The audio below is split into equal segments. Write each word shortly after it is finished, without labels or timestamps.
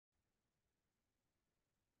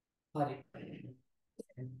හරි.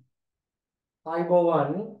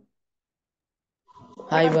 ආයිබෝවන්.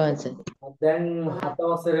 Hi Vance. දැන්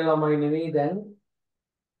 7 වසරේ ළමයි නෙවෙයි දැන්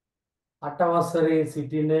 8 වසරේ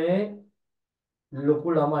සිටින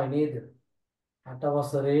ලොකු ළමයි නේද? 8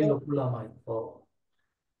 වසරේ ලොකු ළමයි. ඔව්.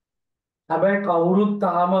 හැබැයි කවුරුත්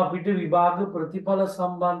තාම අපිට විභාග ප්‍රතිඵල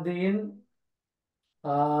සම්බන්ධයෙන්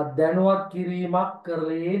දැනුවත් කිරීමක්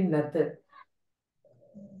කරලේ නැත.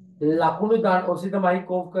 ලකුණු දාන්න ඔසිත මයික්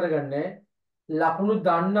ඕෆ් කරගන්න. ලකුණු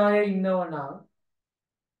දන්න අය ඉන්නවනම්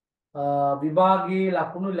විභාගයේ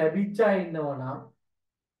ලකුණු ලැබිච්ච අය ඉන්නවනම්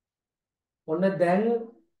ඔන්න දැන්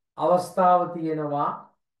අවස්ථාව තියෙනවා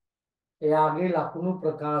එයාගේ ලකුණු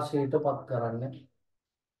ප්‍රකාශයට පත් කරන්න.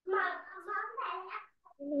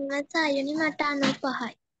 සායනි මට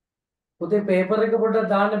 95යි. පුතේ පේපර් එක පොඩ්ඩක්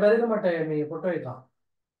දාන්න බැරිද මට මේ ෆොටෝ එක?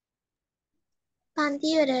 පන්ති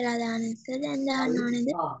ඉවරලා දාන්න ඉස්සර දැන් දාන්න ඕනේද?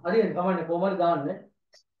 හරියට කමන්නේ කොහොම හරි දාන්න.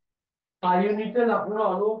 සායනිට ලකුණු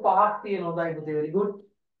 95ක් තියෙනවා. හොඳයි පුතේ very good.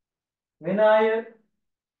 වෙන අය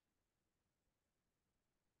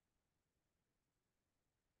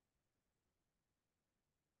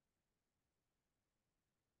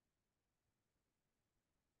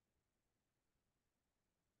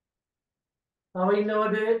තව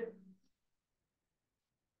ඉන්නවද?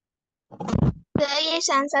 සර්ගේ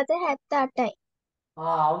සංසත 78යි.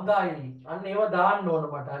 හොඳයි. අන්න ඒව දාන්න ඕන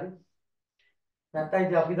මට හරි. නැත්නම්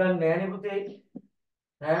ඉතින් අපි දන්නේ නැහැ නේ පුතේ.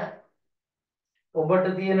 ඈ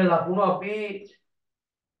ඔබට තියෙන ලකුණු අපි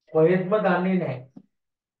කොහෙත්ම දන්නේ නැහැ.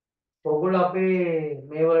 ඔගොල්ලෝ අපේ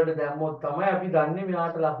මේ වලට දැම්මොත් තමයි අපි දන්නේ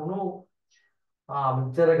මෙයාට ලකුණු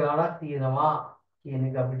මෙච්චර ගාණක් තියෙනවා කියන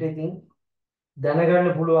එක අපිට ඉතින්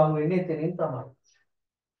දැනගන්න පුළුවන් වෙන්නේ එතනින් තමයි.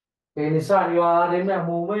 ඒ නිසා අනිවාර්යයෙන්ම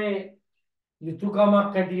හැමෝම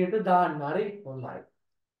යුතුයකමක් හැටියට දාන්න. හරි හොඳයි.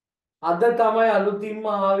 අද තමයි අලුතින්ම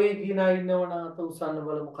ආවේ කියන අය ඉන්නවනම් අත උස්සන්න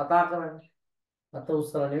බලමු කතා කරන්න. අත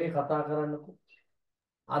උස්සලා නෙවෙයි කතා කරන්නකෝ.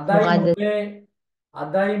 මොකද්ද?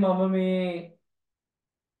 අදයි මම මේ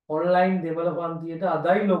ඔන්ලයින් දෙමළ පන්තියට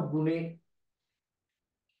අදයි ලොග් වුණේ.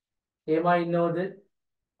 එහෙමයි ඉන්නවද?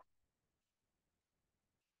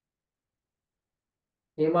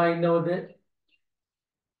 එහෙමයි ඉන්නවද?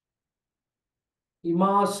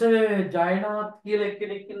 ඉමාස ජයනාත් කියලා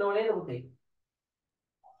එක්කෙනෙක් ඉන්නව නේද පුතේ?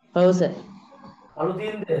 ඔව් සර්.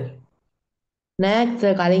 අලුතින්ද? නෑ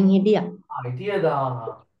සර් කලින් හිටියා. හිටියද?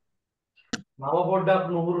 මම පොඩ්ඩක්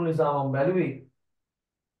නුහුරු නිසා මම බැලුවේ.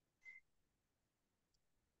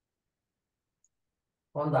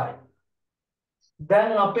 හොඳයි.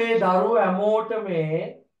 දැන් අපේ දරුවෝ හැමෝට මේ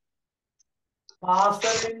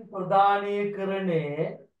පාසලෙන් ප්‍රදානය කරන්නේ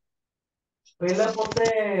පෙළ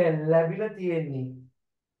පොතේ ලැබිලා තියෙන්නේ.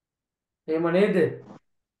 එහෙම නේද?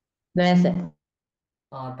 නෑ සර්.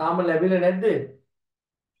 තාම ලැබිලා නැද්ද?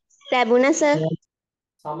 ලැබුණා සර්.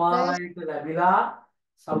 සමහර අයට ලැබිලා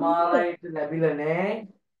සමහර අයට ලැබිලා නැහැ.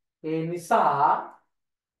 ඒ නිසා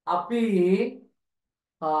අපි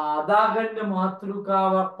අදාගන්න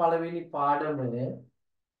මාතෘකාවක් පළවෙනි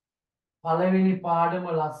පාඩම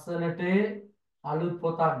ලස්සනට අලුත්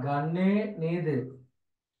පොතක් ගන්නේ නේද?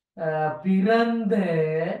 பிறந்த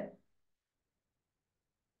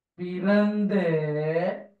பிறந்த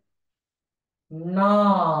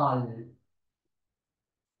நாள்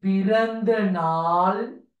பிறந்த நாள்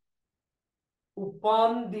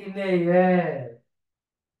උපන්දිනය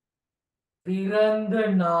பிறந்த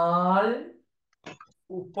நாள்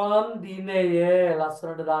උපන්දිනය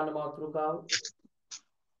ලස්සනට දාන්න මාතෘකාව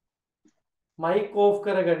මයික් ඕෆ්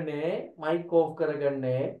කරගන්නේ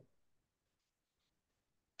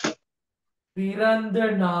பிறந்த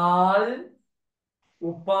நாள்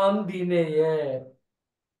උපන්දිනය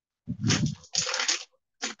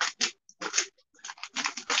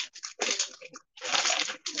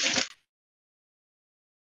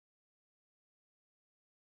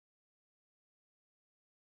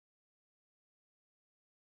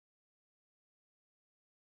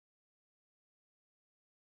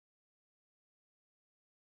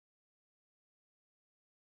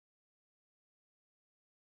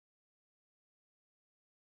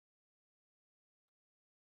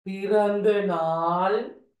பிறந்த நாள்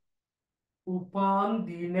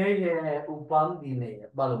උපන්දිනය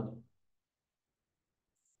බලමු.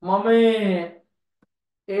 මම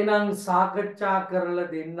එහෙනම් සාකච්ඡා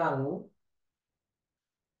කරලා දෙන්නම්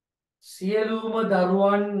සියලුම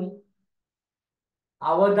දරුවන්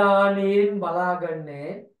අවධානයෙන්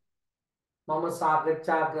බලාගන්නේ මම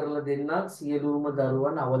සාකච්ඡා කරලා දෙන්නම් සියලුම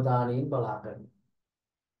දරුවන් අවධානයෙන් බලාගන්න.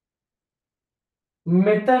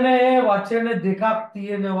 මෙතන වචන දෙකක්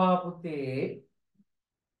තියෙනවා පුතේ.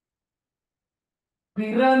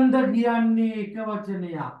 පිරන්ද කියන්නේ එක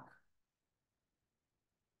වචනයක්.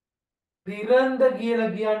 පිරන්ද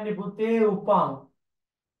කියලා කියන්නේ පුතේ උපන්.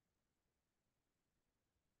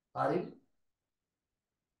 හරි.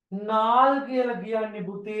 නාල් කියලා කියන්නේ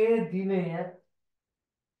පුතේ දිනය.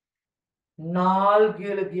 නාල්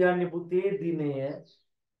කියලා කියන්නේ පුතේ දිනය.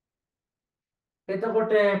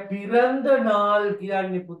 එතකොට පිරන්ද නාල්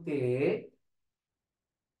කියන්නේ පුතේ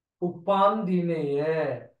උපන් දිනය.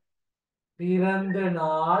 පිරන්ද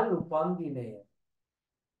නාල් උපන් දිනය.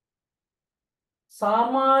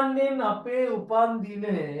 සාමාන්‍යයෙන් අපේ උපන්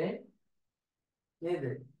දිනය නේද?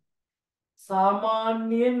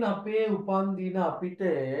 සාමාන්‍යයෙන් අපේ උපන් දින අපිට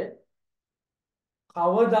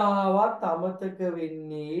කවදාවත් අමතක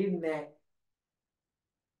වෙන්නේ නැහැ.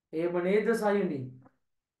 එහෙම නේද සයුනි?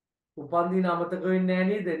 උපන් දින අමතක වෙන්නේ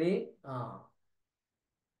නැහැ නේද නේ?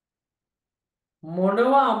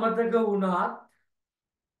 මොනවා අමතක වුණත්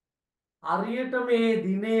හරියට මේ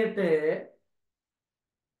දිනේට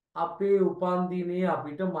අපේ උපන් දිනේ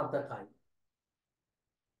අපිට මතකයි.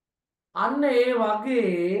 අන්න ඒ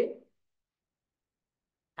වගේ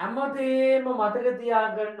හැමදේම මතක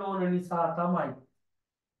තියාගන්න ඕන නිසා තමයි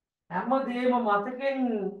හැමදේම මතකෙන්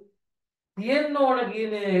තියෙන්න ඕන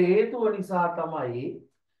කියන හේතුව නිසා තමයි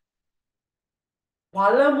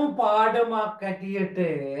පළමු පාඩමක් ඇටියට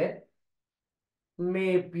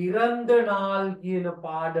මේ පිරන්ද නාල් කියන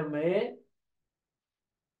පාඩමේ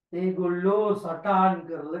ඒගොල්ලෝ සටහන්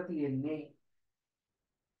කරලා තියෙන්නේ.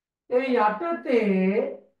 ඒ යටතේ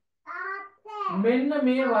මෙන්න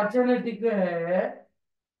මේ වචන ටික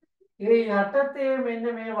මෙන්න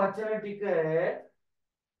මේ වචන ටික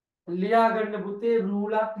ලියාගන්න පුතේ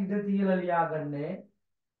රූලක් ඉඳ තියලා ලියාගන්න.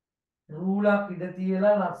 රූලක් ඉඳ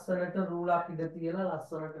තියලා ලස්සනට රූලක් ඉඳ තියලා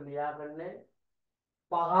ලස්සනට ලියාගන්න.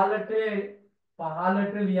 පහලට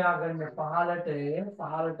ලියාගන්න.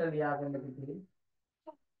 පහලට ලියාගන්න පුතේ.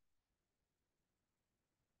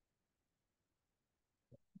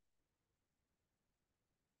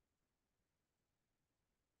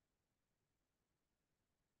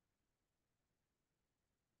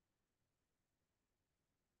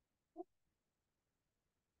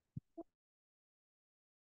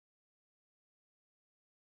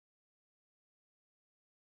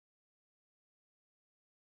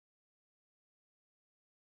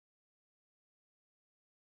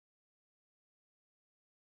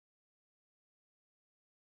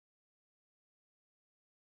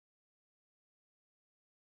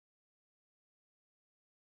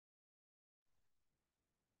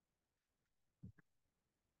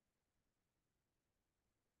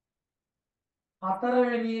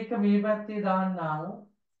 හතරවෙනි එක මේ පැත්තේ දාන්නම්.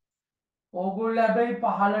 ඕගොල්ලෝ හැබැයි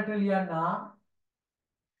පහලට ලියන්න.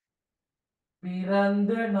 පිරන්ද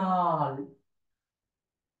නාල්.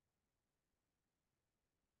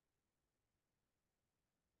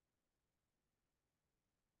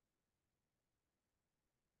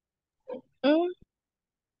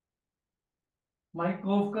 මයික්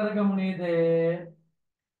ඕෆ් කරගමු නේද?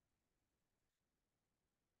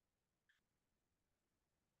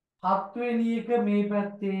 හත්වෙනි එක මේ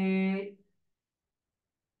පැත්තේ.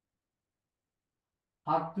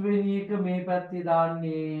 හත්වෙනි එක මේ පැත්තේ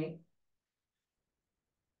දාන්නේ.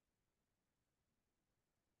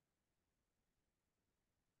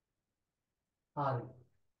 හරි.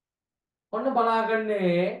 ඔන්න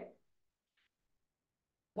බලාගන්නේ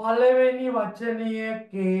පළවෙනි වචනය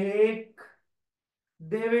කේක්,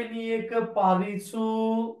 දෙවෙනි එක පරිසු,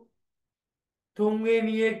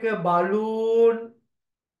 තුන්වෙනි එක බලූන්,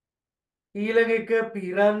 ඊළඟ එක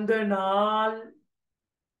පිරන්ද නාල්,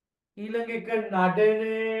 ඊළඟ එක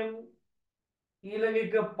නඩනම්, ඊළඟ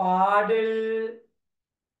එක පාඩල්,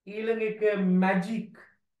 ඊළඟ එක මැජික්,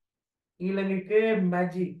 ඊළඟ එක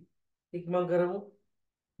මැජික්. ඉක්මන් කරමු.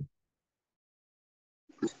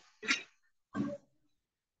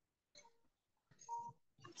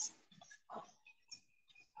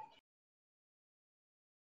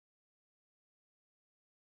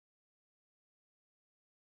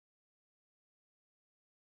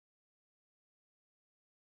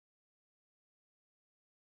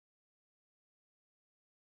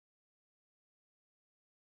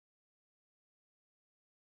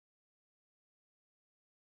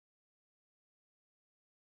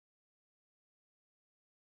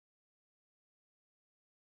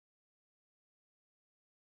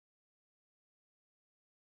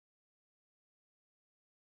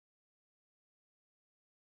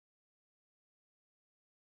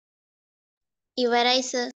 ඉවරයි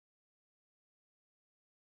සර්.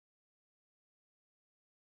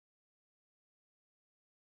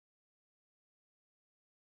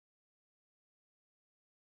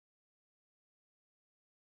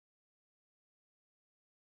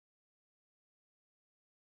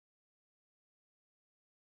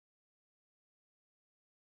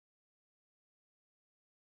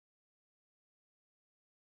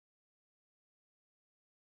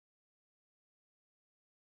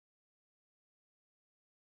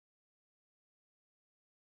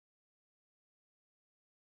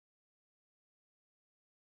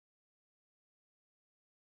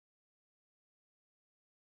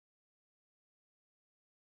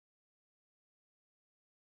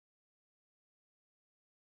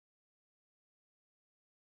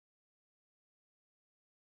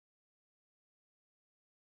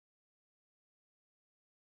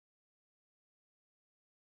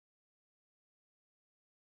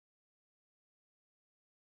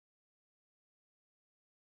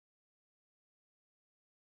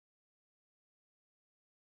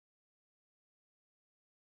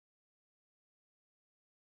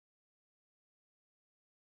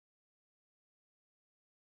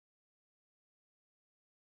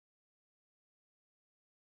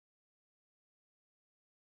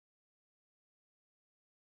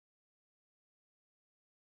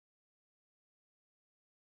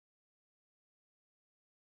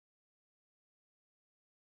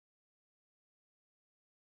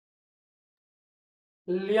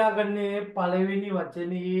 ලියාගන්නේ පළවෙනි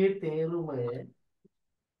වචනයේ තේරුම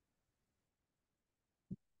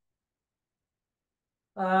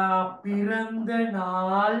பிறந்த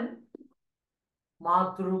நாள்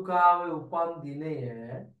මාතෘකාවේ උපන් දිනය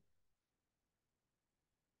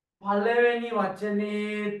පළවෙනි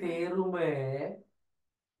වචනේ තේරුම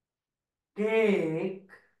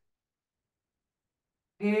කේක්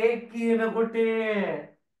කේක් කියනකොට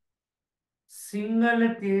සිංහල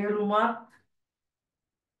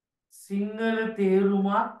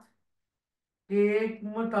තේරුමත්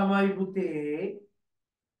කේක්ම තමයි පුතේ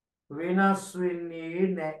වෙනස් වෙන්නේ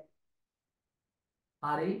නැහැ.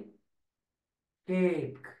 හරි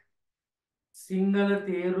කේක් සිංහල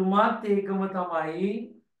තේරුමත් ඒකම තමයි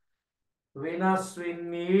වෙනස්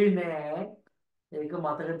වෙන්නේ නැහැ. ඒක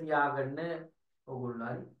මතක තියාගන්න ඕගොල්ලෝ.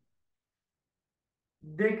 හරි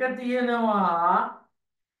දෙක තියෙනවා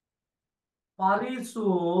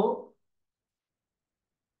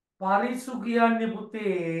පරිසු කියන්නේ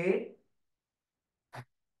පුතේ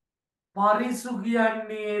පරිසු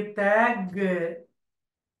කියන්නේ තෑග්ග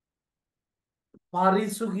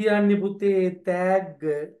පරිසු කියන්නේ පුතේ තෑග්ග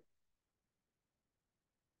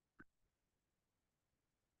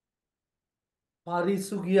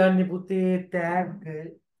පරිසු කියන්නේ පුතේ තෑග්ග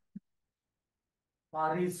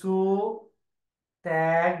පරිසු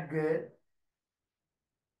තෑග්ග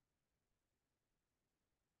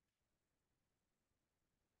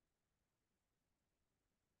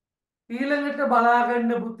ඊළඟට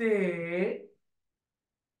බලාගන්න පුතේ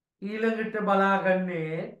ඊළඟට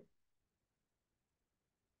බලාගන්නේ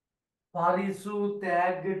පරිසු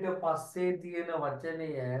තෑග්ගට පස්සේ තියෙන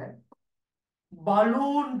වචනය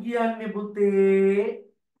බලූන් කියන්නේ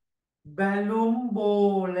පුතේ බැලුම්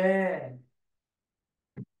බෝල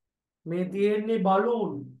මේ තියෙන්නේ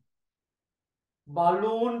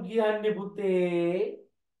බලූන් කියන්නේ පුතේ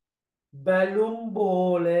බැලුම්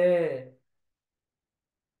බෝල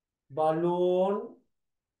බලූන්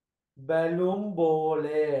බැලුම් බෝල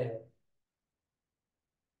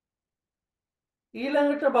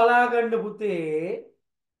ඊළඟට බලාගන්න පුතේ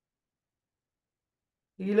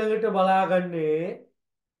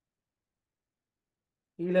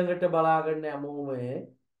ඊළඟට බලාගන්න හැමෝම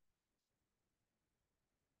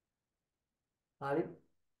හරි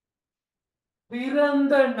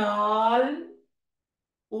பிறந்த நாள்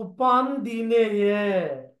උපන් දිනය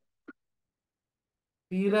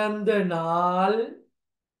பிறந்த நாள்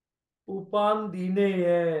උපන් දිනය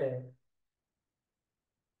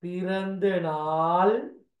பிறந்த நாள்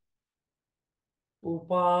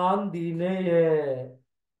උපන් දිනය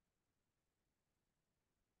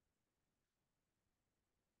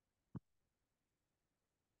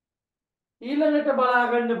ඊළඟට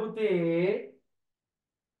බලාගන්න පුතේ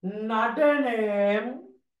නඩනම්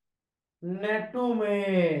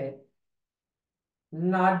නැටුමේ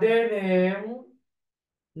නඩනම්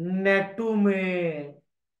නැටුමේ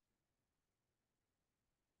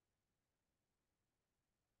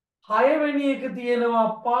හයවෙනි එක තියෙනවා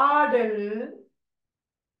පාඩල්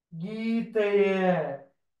ගීතය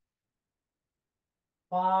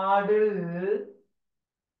පාඩල්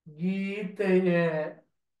ගීතය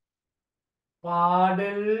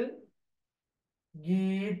පාඩල්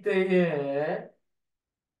ගීතය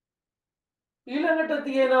ඊළඟට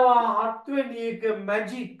තියෙනවා හත්වෙනි එක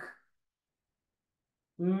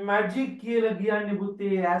මැජික් කියලා කියන්නේ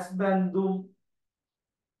පුතේ ඇස් බැඳුම්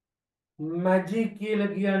මැජික් කියලා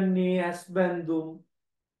කියන්නේ ඇස් බැඳුම්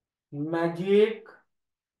මැජික්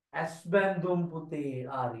ඇස් බැඳුම් පුතේ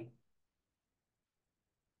හරි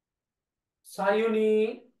සයුනි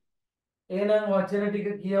එහෙනම් වචන ටික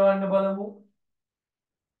කියවන්න බලමු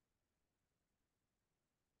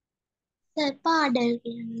සර් පාඩල්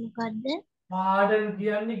කියන්නේ මොකද්ද? පාඩල්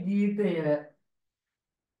කියන්නේ ගීතය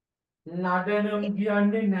නඩනම්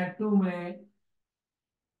කියන්නේ නැටුම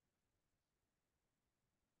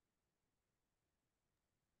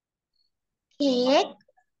කේක්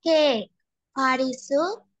පරිසු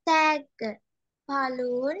තෑග්ග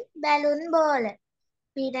බැලුන් බෝල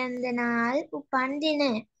பிறந்த நாள் උපන්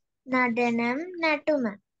දිනය නඩනම් නැටුම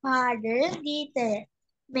පාඩල් ගීතය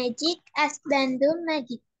මැජික් ඇස් බැඳුම්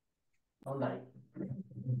මැජික් හොඳයි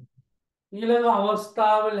ඊළඟ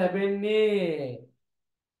අවස්ථාව ලැබෙන්නේ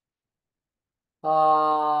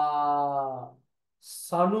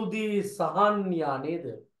සනුදී සහන්යා නේද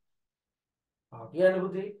කියන්න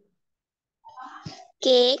පුතේ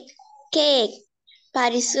කේක්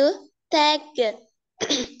පරිසු තෑග්ග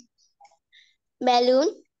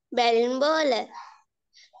බැලුන් බෝල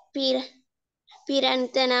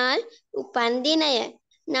பிறந்த நாள் උපන් දිනය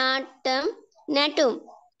නැටුම්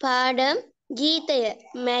පාඩම් ගීතය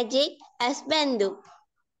මැජික් ඇස් බැඳුම්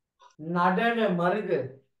නඩන මරිද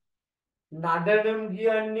නඩනම්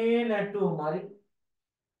කියන්නේ නැටුම් හරි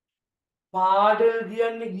පාඩල්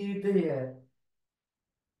කියන්නේ ගීතය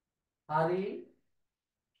හරි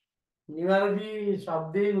නිවැරදි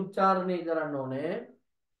ශබ්දයෙන් උච්චාරණය කරන්න ඕනේ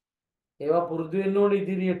ඒවා පුරුදු වෙන්න ඕනේ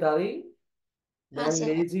ඉදිරියට හරි දැන් සර්.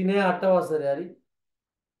 ලේසි නෑ 8 වසරේ හරි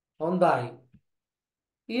හොඳයි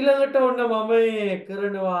ඊළඟට ඔන්න මම මේ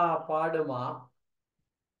කරනවා පාඩමක්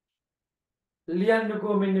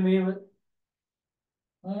ලියන්නකෝ මෙන්න මේව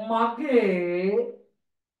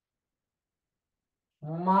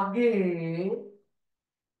මගේ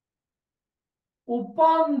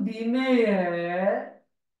උපන් දිනය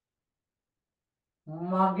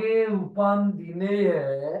මගේ උපන් දිනය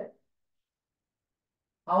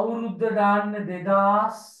අවුරුද්ද දාන්න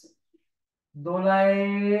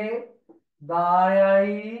 2012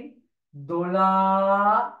 10යි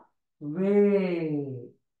 12 වේ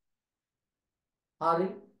හරි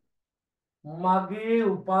මගේ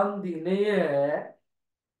උපන් දිනය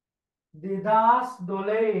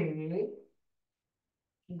 2012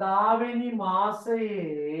 10 වෙනි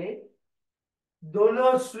මාසයේ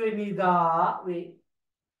 12 වෙනිදා වේ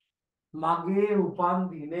මගේ උපන්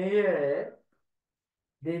දිනය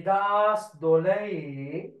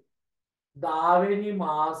 2012 10 වෙනි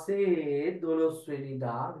මාසයේ 12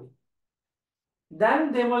 වෙනිදා වේ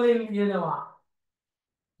දැන් දෙමළෙන් ලියනවා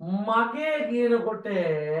මගේ කියනකොට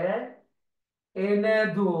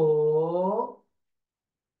එනදෝ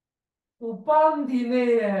උපන් දිනය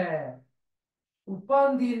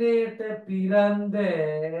උපන් දිනයට පිරන්ද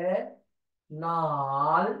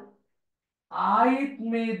නාල් ආයිත්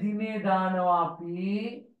මේ දිනේ දානවා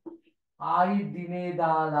අපි ආයිත් දිනේ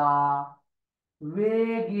දාලා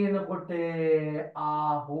වේ කියනකොට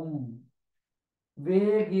ආහුම්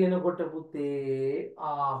වේ කියනකොට පුතේ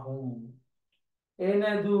ආහුම්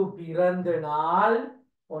எனது பிறந்த நாள்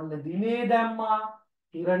ஒன்னு தினேதம்மா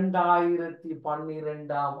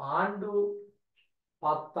 2012ஆம் ஆண்டு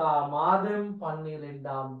 10ஆம் மாதம்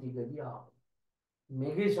 12ஆம் திகதி ஆகும்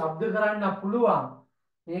මේකේ ශබ්ද කරන්න පුළුවන්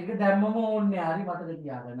මේක දැම්මම ඕනේ හරි මතක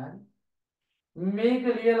තියාගන්න මේක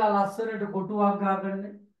ලියලා ලස්සනට කොටුවක් ගාගන්න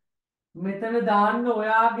මෙතන දාන්න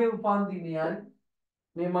ඔයාගේ උපන් දිනේ හරි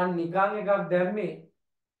මේ මන් නිකන් එකක් දැම්මේ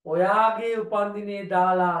ඔයාගේ උපන් දිනේ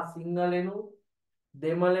දාලා සිංහලෙනු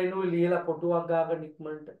දෙමළෙනු ලියලා කොටුවක් ගාගන්න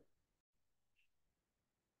ඉක්මනට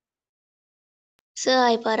සර්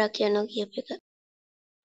ආයි පාරක් කියනවා කියප එක.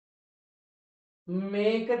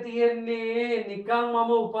 මේක තියෙන්නේ නිකන්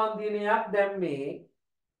මම උපන් දිනයක් දැම්මේ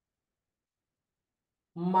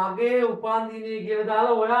මගේ උපන් දිනේ කියලා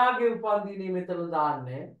දාලා ඔයාගේ උපන් දිනේ මෙතන දාන්න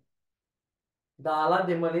දාලා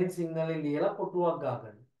දෙමළෙන් සිංහලෙන් ලියලා කොටුවක්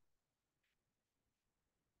ගාගන්න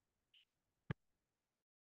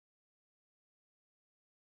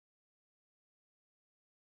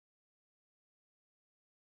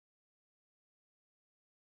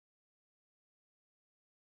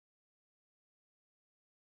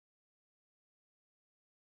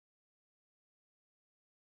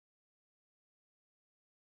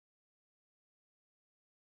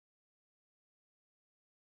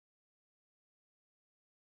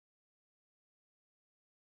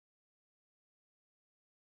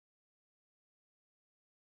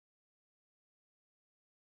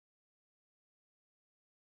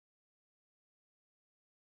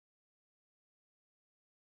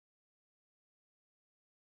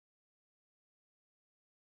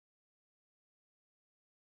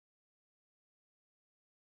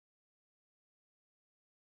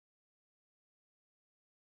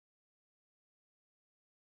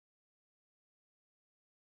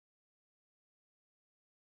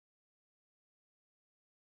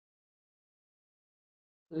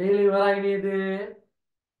ලියලා ඉවරයි නේද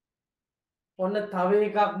ඔන්න තව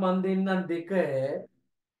එකක් මන් දෙන්නම් දෙක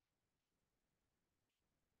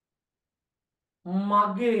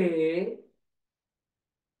මගේ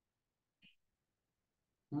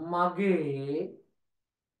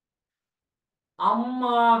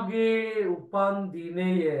අම්මාගේ උපන් දිනය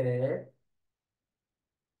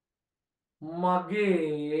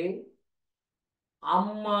මගේ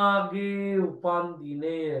අම්මාගේ උපන්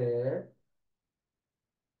දිනය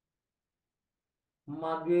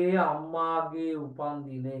මගේ අම්මාගේ උපන්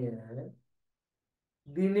දිනය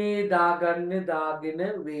දිනේ දාගන්න දාගෙන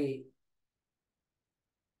වේ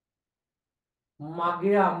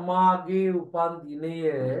මගේ අම්මාගේ උපන් දිනය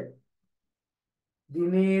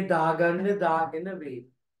දිනේ දාගන්න දාගෙන වේ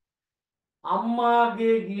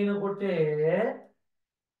අම්මාගේ කියනකොට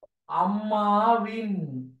අම්මාවින්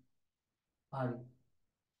හරි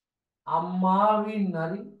අම්මාවින්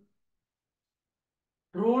හරි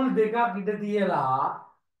රූල් දෙකක් ඉට තියලා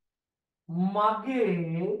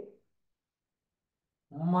මගේ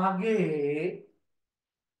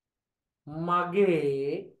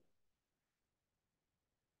මගේ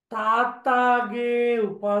තාත්තාගේ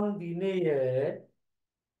උපන්දිනය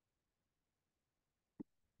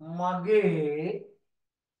මගේ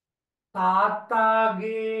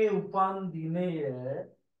තාත්තාගේ උපන්දිනය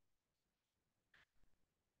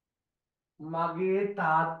මගේ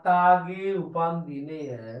තාත්තාගේ උපන්දිනය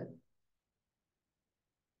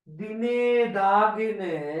දිනේ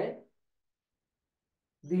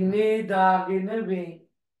දාගෙන වේ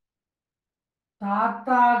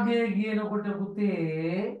තාත්තාගේ කියනකොට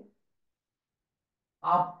පුතේ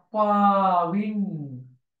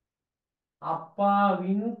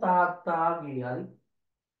අප්පාවින් තාත්තාගේ හරි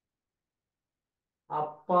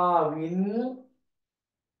අප්පාවින්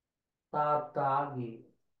තාත්තාගේ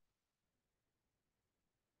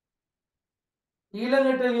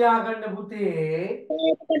ඊළඟට ලියා ගන්න පුතේ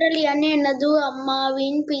එතකොට ලියන්නේ නදු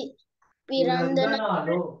අම්මාවින් පිරන්දන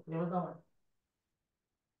පිරන්දනාලෝ එහෙම තමයි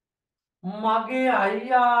මගේ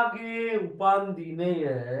අයියාගේ උපන්දිනය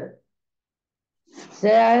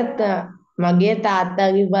සර් මගේ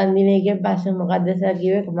තාත්තාගේ උපන්දිනයකින් පස්සේ මොකද්ද සර්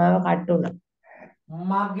කිව්වේ මාව කට් වුණා.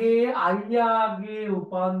 මගේ අයියාගේ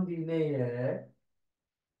උපන්දිනය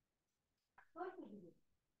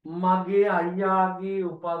මගේ අයියාගේ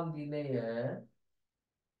උපන්දිනය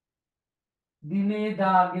දිනේ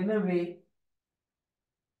දාගෙන වේ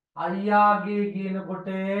අයියාගේ කියනකොට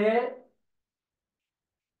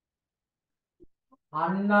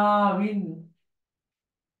අන්නාවින්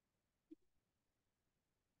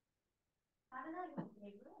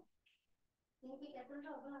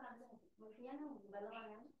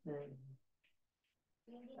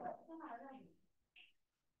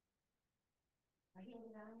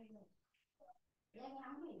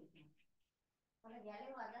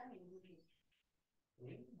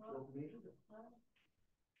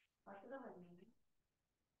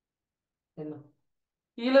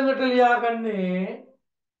ඊළඟට ලියාගන්නේ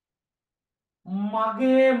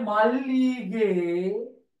මගේ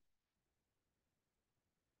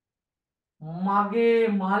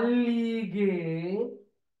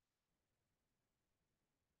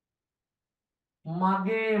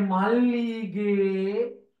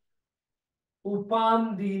මල්ලීගේ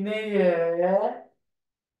උපන්දිනය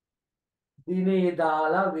දිනේ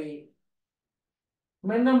දාලා වේ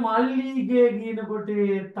මෙන්න මල්ලීගේ කියනකොට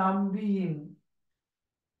තම්බීන්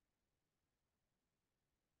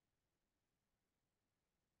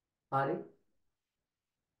හරි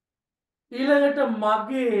ඊළඟට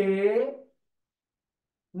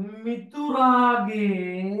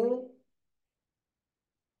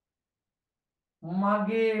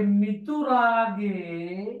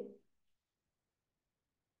මිතුරාගේ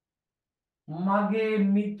මගේ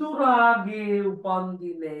මිතුරාගේ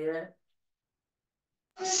උපන්දිනය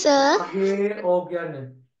සර් ඕ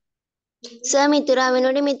කියන්නේ සර් මිතුරා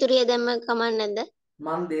වෙනුවට මිතුරිය දැම්ම කමක් නැද්ද?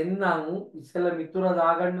 මන් දෙන්නම් ඉස්සෙල්ලා මිතුරා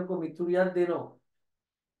දාගන්නකො මිතුරියක් දෙනවා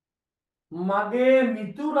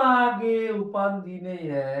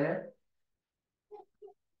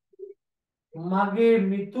මගේ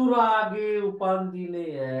මිතුරාගේ උපන්දිනය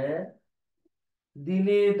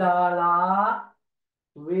දිනේ දාලා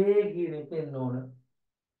වේ කියන එක එන්න ඕන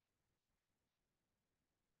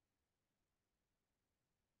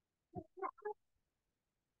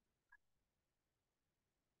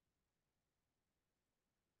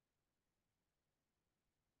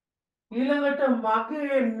ඊළඟට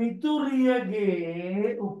මගේ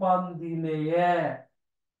මිතුරියගේ උපන්දිනය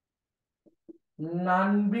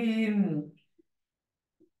නන්බීන්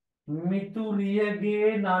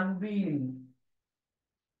මිතුරියගේ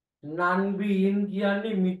නන්බීන්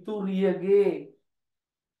කියන්නේ මිතුරියගේ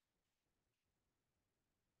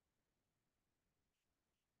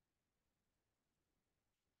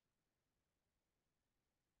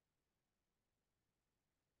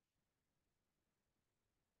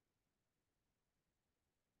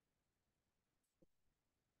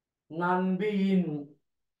නන්බීන්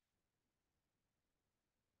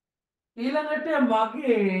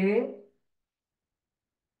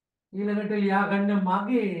ඊළඟට ලියාගන්න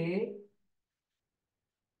මගේ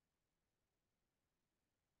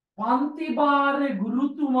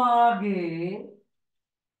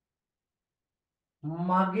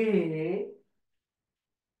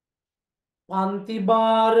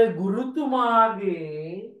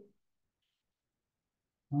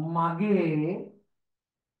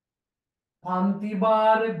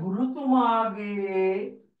පන්තිභාර ගුරුතුමාගේ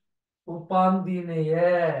උපන්දිනය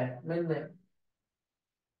මෙන්න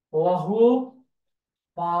ඔහු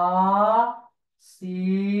පාසිරිය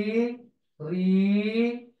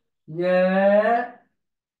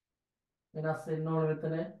වෙනස් වෙන්න ඕන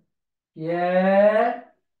මෙතන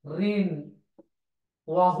යැරින්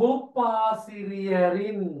වහුපාසිරියරින්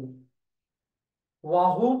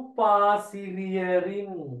වහුපාසිරියරින්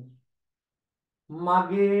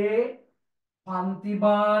මගේ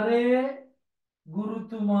පන්තිභාරය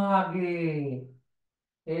ගුරුතුමාගේ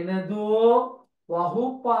එනදෝ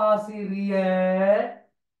වහුපාසිරියරින්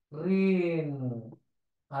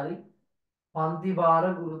හරි පන්තිභාර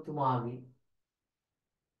ගුරුතුමාගේ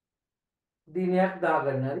දිනයක්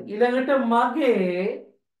දාගන්න හරි ඊළඟට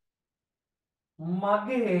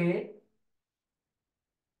මගේ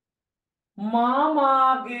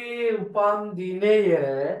මාමාගේ උපන්දිනය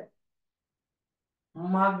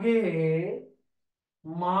මගේ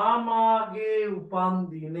මාමාගේ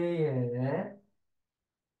උපන්දිනය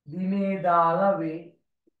දිනේ දාලා වේ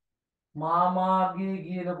මාමාගේ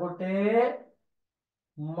කියනකොට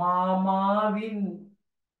මාමාවින්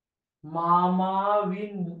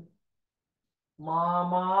මාමාවින්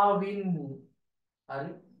මාමාවින්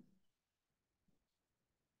හරි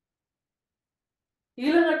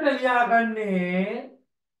ඊළඟට ලියාගන්නේ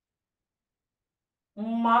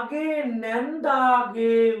මගේ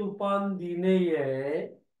නැන්දාගේ උපන්දිනය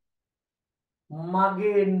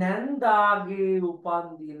මගේ නැන්දාගේ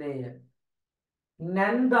උපන්දිනය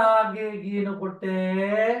නැන්දාගේ කියනකොට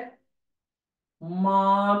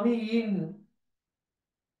මාමියින්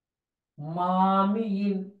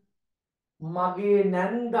මාමියින් මගේ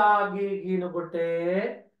නැන්දාගේ කියනකොට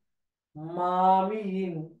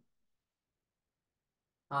මාමියින්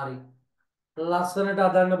හරි ලස්සනට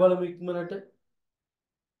අදන්න බලමු ඉක්මනට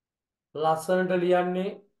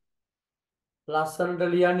ලස්සනට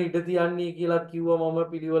ලියන්න ඉඩ තියන්නේ කියලා කිව්වා මම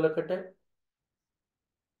පිළිවෙලකට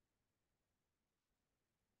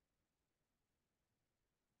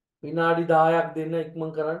විනාඩි 10ක් දෙන්න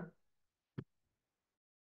ඉක්මන් කරන්න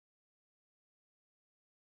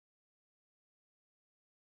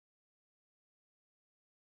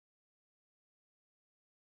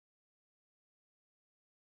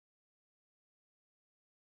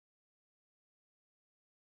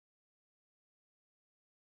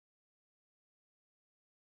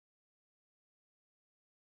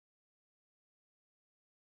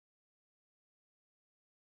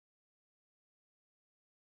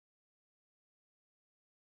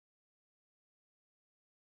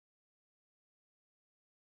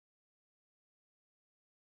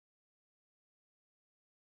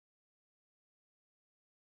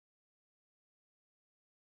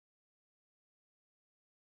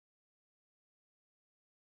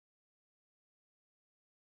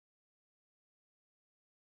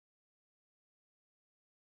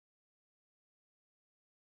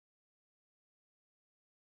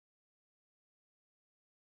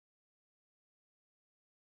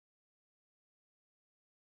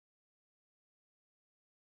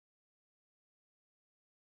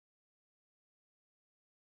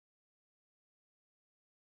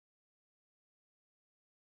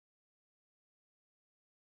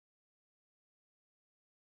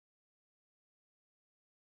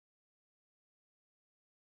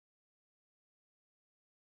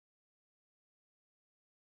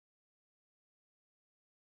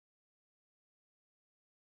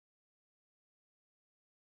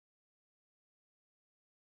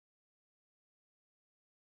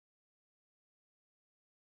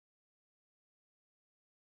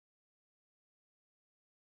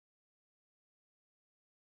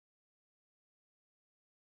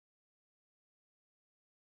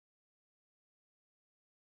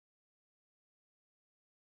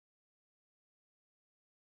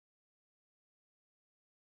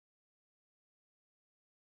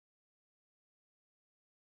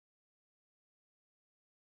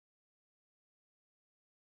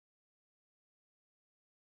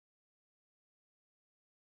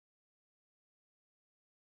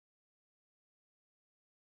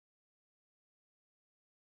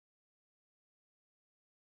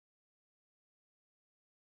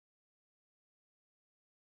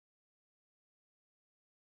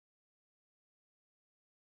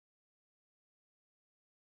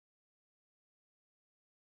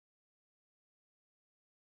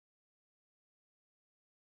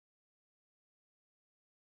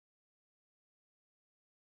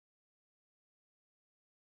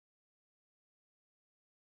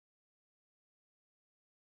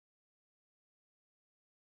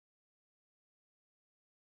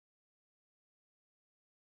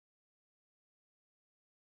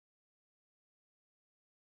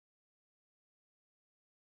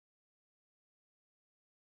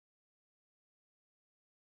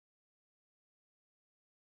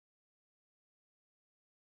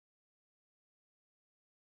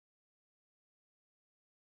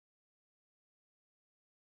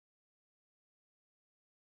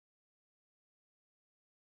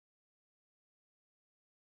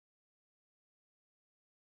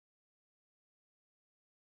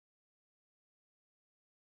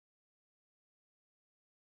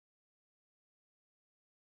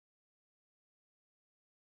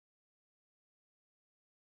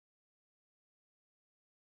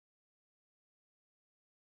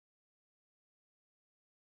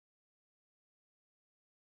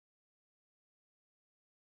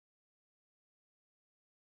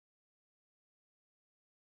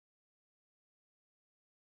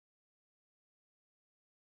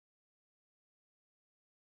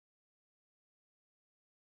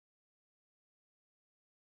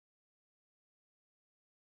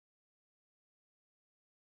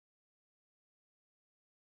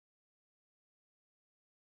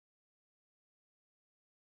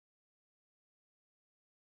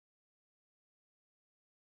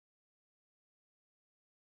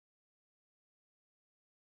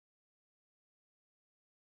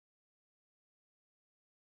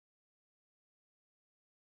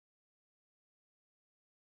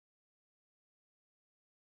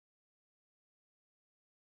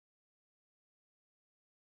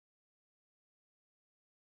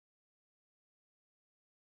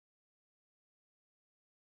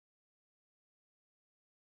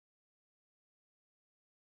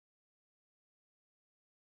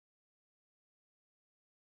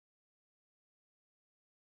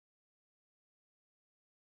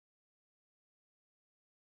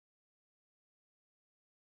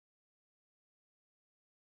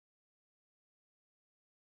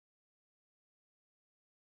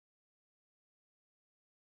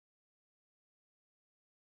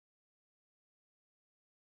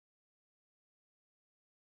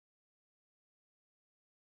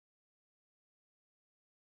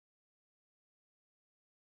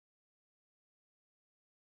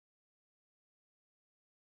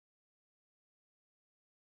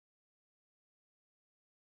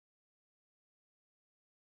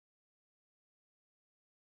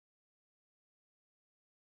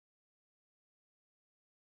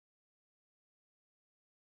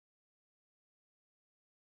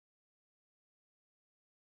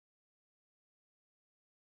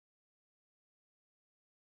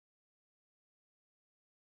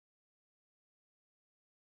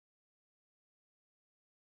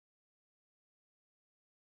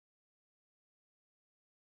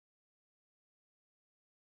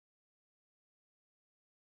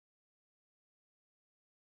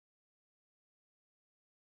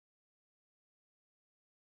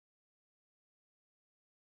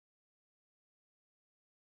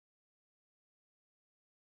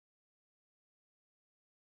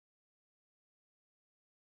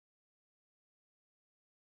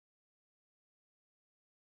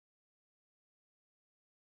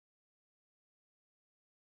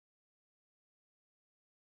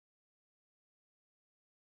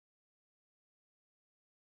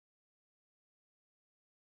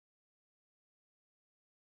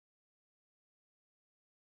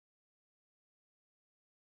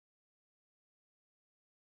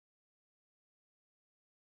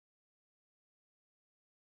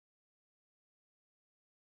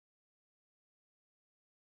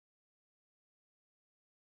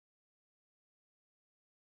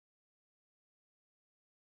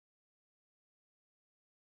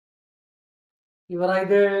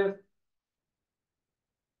ඉවරයිද?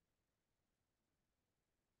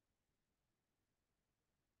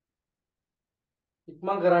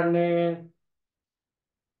 ඉක්මන් කරන්නේ.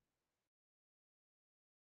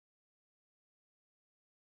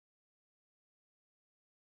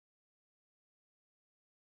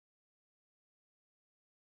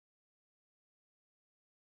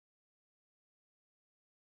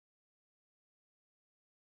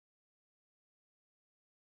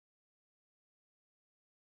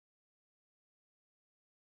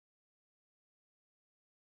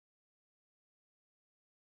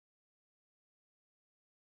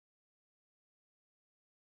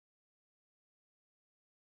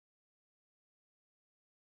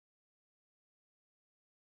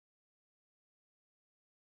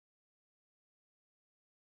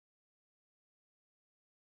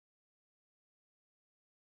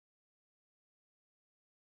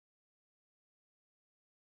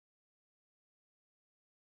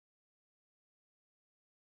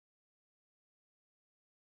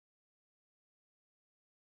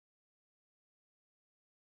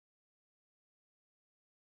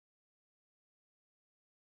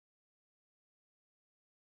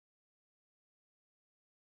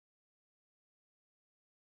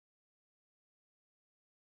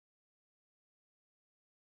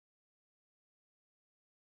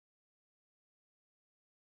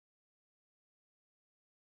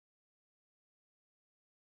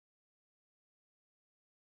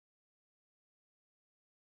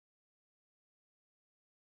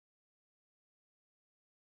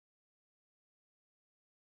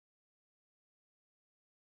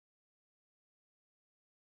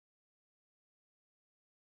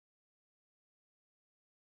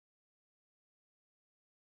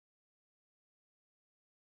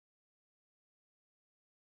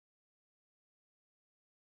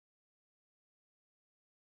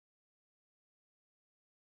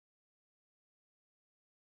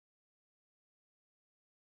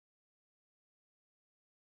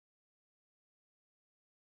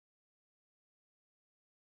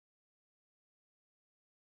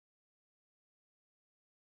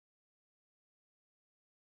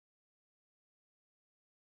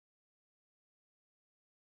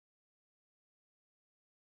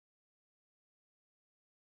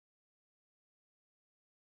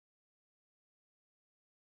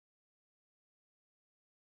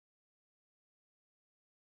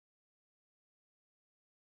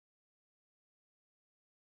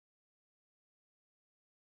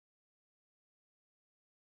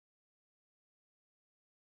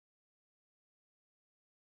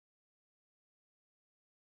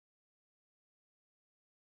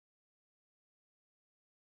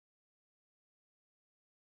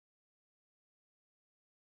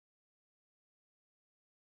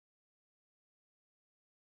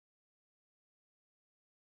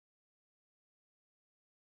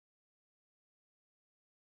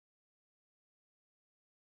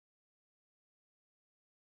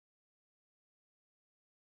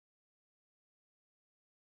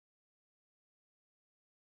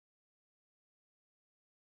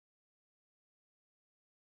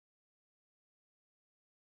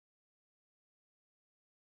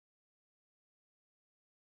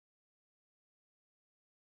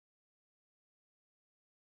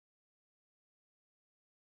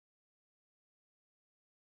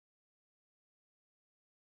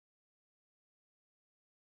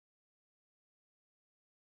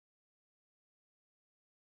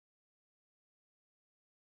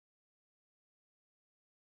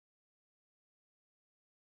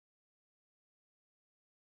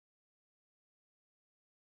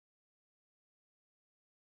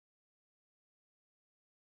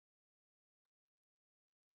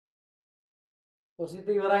 ඔසිත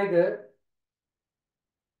ඉවරයිද?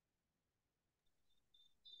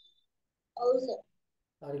 ඔව් සර්.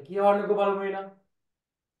 හරි කියවන්නකෝ බලමු එහෙනම්.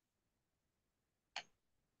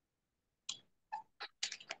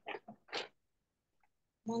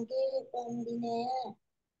 මගේ උපන්දිනය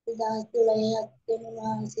 2013 අක්ටෝබර්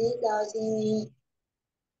මාසයේ 16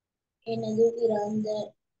 වෙනිදා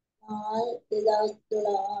පිරන්දනාල්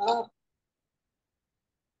 2012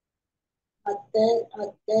 7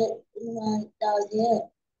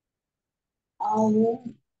 ආවුම්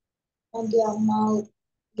මගේ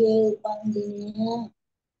අම්මාගේ උපන්දිනය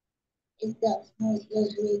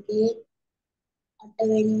 1981 8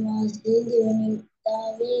 වෙනි මාසයේ 2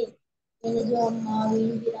 වෙනිදාවේ වෙනිදා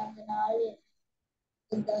අම්මාගේ පිරන්දනාල්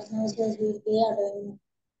 1981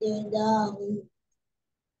 8 වෙනිදා ආවුම්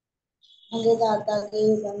මගේ තාත්තාගේ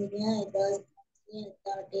උපන්දිනය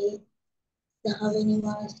 1978 10 වෙනි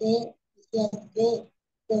මාසයේ 27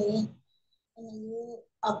 වෙනිදා எனது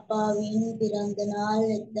அப்பாவின் பிறந்த நாள்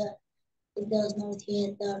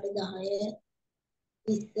 1978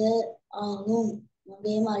 10 ஆகும்.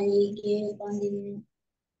 මගේ මල්ලිගේ උපන්දින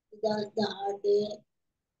 2018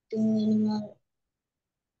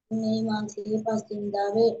 துணை மாசிய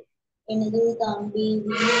 10 எனது தம்பியின்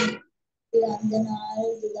பிறந்த நாள்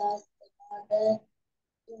 2018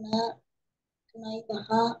 තුනයි පහ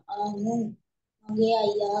ආகும். මගේ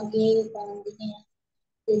අයියාගේ උපන්දිනය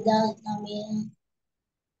 2009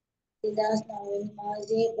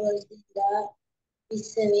 මාසයේ 11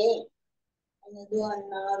 20 எனது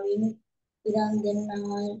அண்ணாவின் பிறந்த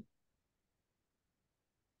நாள்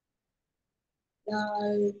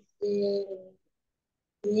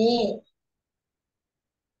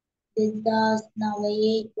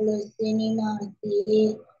 2009 මාසයේ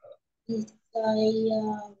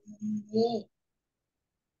 26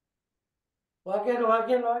 වාක්‍යන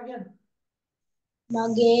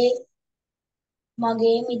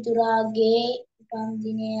මගේ මිතුරාගේ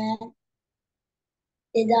උපන්දිනය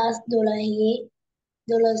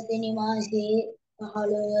 2012 මාසයේ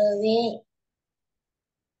 15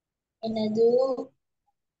 எனது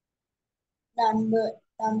நண்பனின்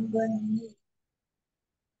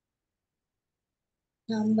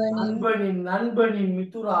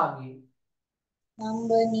மித்துராகி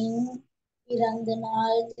நண்பனின் பிறந்த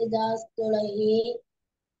நாள்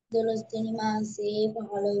 2012 මාසයේ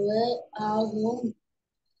 15 ආகும்.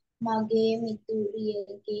 මගේ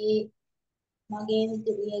මිතුරියගේ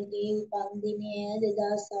උපන්දිනය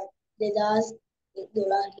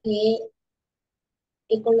 2012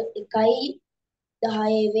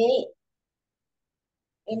 1/10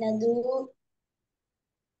 எனது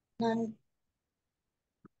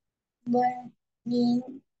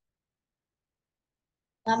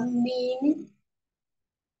நண்பின்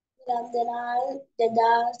பிறந்த நாள்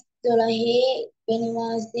 2012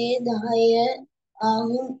 මාසයේ 10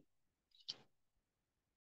 ஆகும்.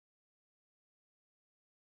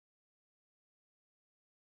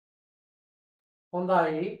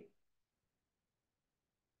 හොඳයි.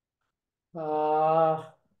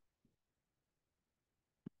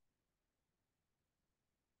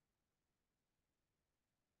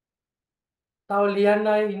 තව ලියන්න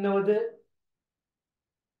අය ඉන්නවද?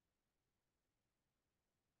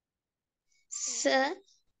 සර්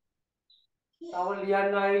තව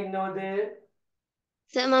ලියන්න අය ඉන්නවද?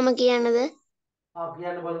 මම කියන්නද?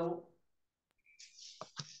 කියන්න බලමු.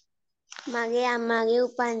 මගේ අම්මාගේ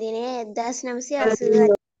උපන්දිනය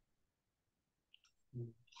 1988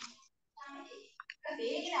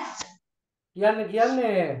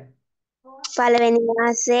 කියන්නේ පළවෙනි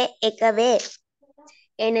මාසේ 1 වේ.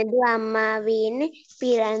 எனது அம்மாவின்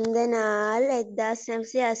பிறந்த நாள்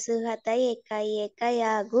 1987 1/1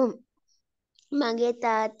 ஆகும். මගේ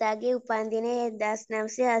තාත්තාගේ උපන්දිනය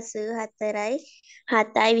 1984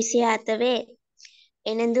 7/27 වේ.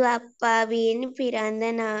 எனது அப்பாவின் பிறந்த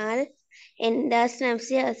நாள்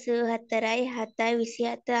 1984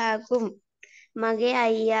 7/27 ஆகும். මගේ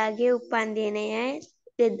අයියාගේ උපන්දිනය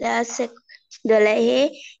 2012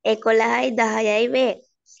 11/10 වේ.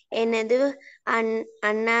 எனது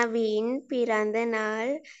அண்ணாவின் பிறந்த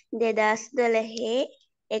நாள் 2010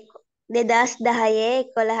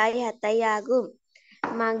 11/7 ஆகும்.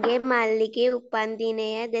 මගේ මල්ලිගේ උපන්දිනය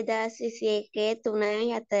 2021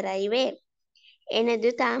 3/4 වේ. எனது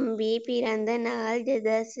தம்பி பிறந்த நாள்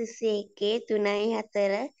 2021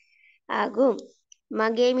 3/4 ஆகும்.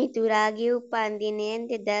 මගේ මිතුරාගේ උපන්දිනය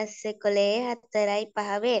 2011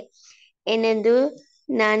 4/5 වේ. எனது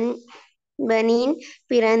நண்பனின்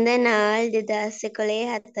பிறந்த நாள்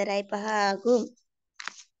 2011 4/5 ஆகும்.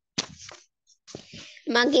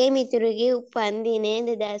 මගේ මිතුරුගේ උපන්දිනය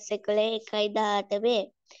 2011 1/18 වේ.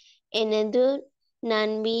 எனது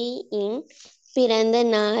நண்பியின் பிறந்த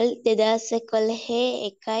நாள்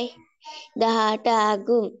 2011 1/18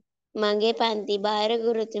 ஆகும். මගේ පන්ති භාර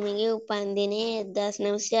ගුරුතුමිගේ උපන්දිනය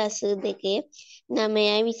 1982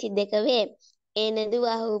 9/22 වේ. எனது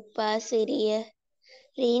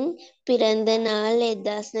வகுப்பாசிரியரின் பிறந்த நாள்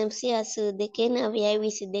 1982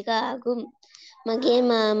 9/22 ஆகும். මගේ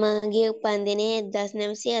මාමාගේ උපන්දිනය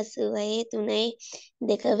 1986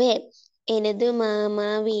 3/2 වේ. எனது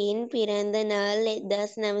மாமாவின் பிறந்த நாள்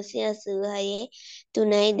 1986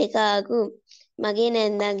 3/2 ஆகும். මගේ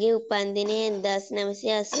නැන්දාගේ උපන්දිනය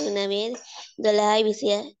 1989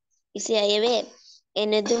 12/26 වේ.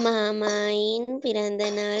 எனது மாமாயின் பிறந்த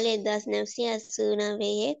நாள்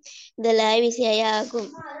 1989 12/26 ஆகும்.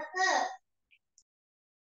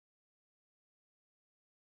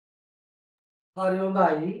 හරි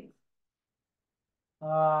හොඳයි.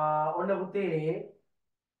 ඔන්න පුතේ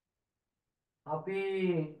අපි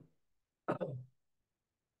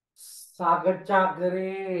සාකච්ඡා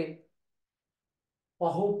කරේ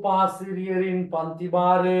පහුපාසිරියරින් පන්ති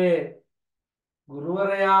භාරේ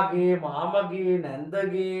ගුරුවරයාගේ මාමගේ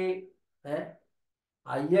නැන්දගේ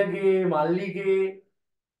අයියගේ මල්ලිගේ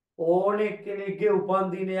ඕන එක්කෙනෙක්ගේ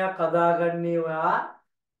උපන්දිනයක් හදාගන්නේ ඔයා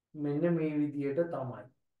මෙන්න මේ විදියට තමයි.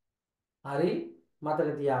 හරි මතක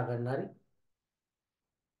තියාගන්න හරි.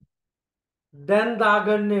 දැන්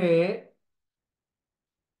දාගන්නේ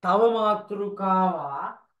තව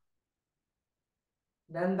මාතෘකාවක්.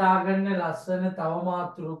 දැන් දාගන්න ලස්සන තව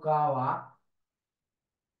මාතෘකාවක්.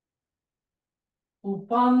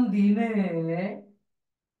 උපන්දිනේ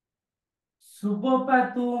සුබ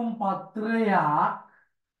පැතුම් පත්‍රයක්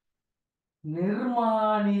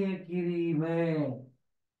නිර්මාණය කිරීම.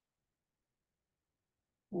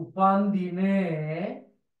 උපන්දිනේ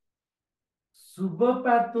සුබ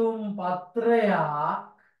පැතුම් පත්‍රයක්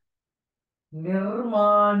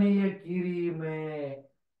නිර්මාණය කිරීම.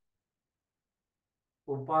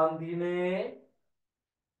 උපන්දිනේ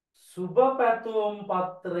සුබ පැතුම්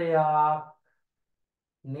පත්‍රයක්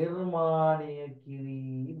නිර්මාණය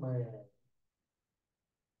කිරීම.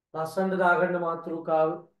 ලස්සනට දාගන්න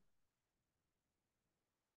මාතෘකාව.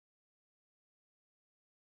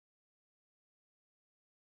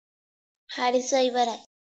 හරි සර් ඉවරයි.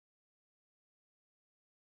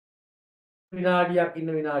 විනාඩියක්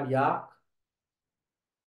ඉන්න විනාඩියක්.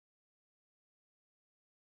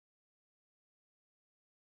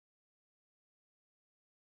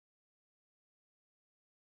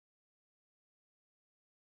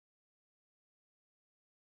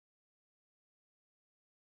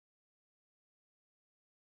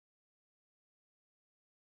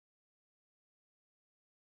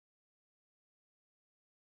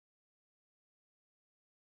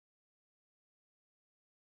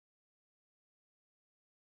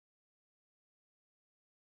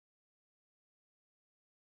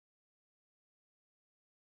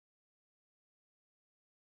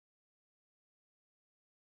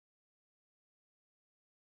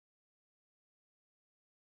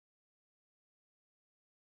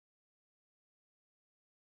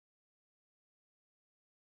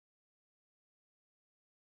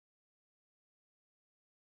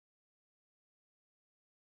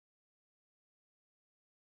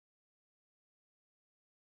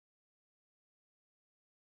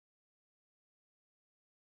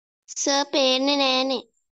 සර් පේන්නේ නෑනේ.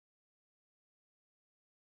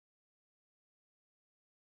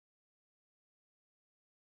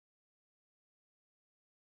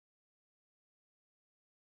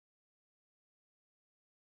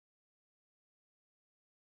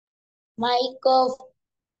 Mic off.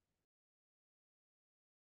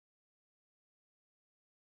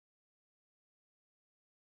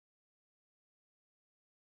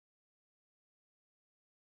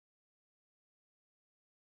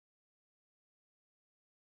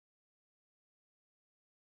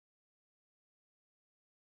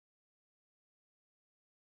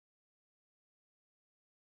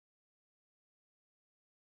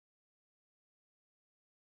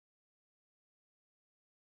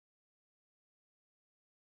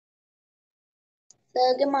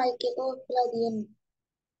 සර්ගේ මයික් එක ඔෆ් වෙලා තියෙන්නේ.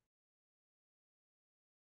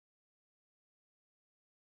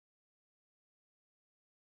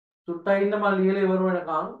 සුට්ටයි ඉන්න මම ලියලා ඉවර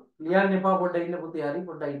වෙනකන් ලියන්න එපා. පොඩ්ඩක් ඉන්න පුතේ. හරි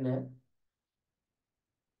පොඩ්ඩක් ඉන්න.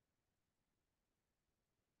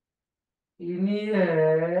 இனிய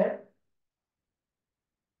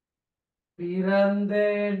பிறந்த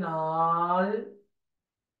நாள்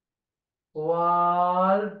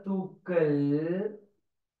வாழ்த்துக்கள்.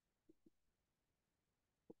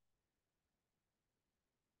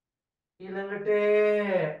 ඊළඟට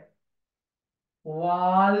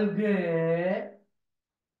வாழ்க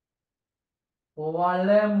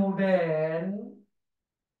வளமுடன்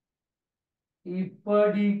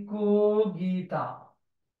இப்படிக்கோ கீதா.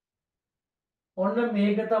 ඔන්න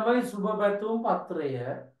මේක තමයි සුබ පැතුම් පත්‍රය.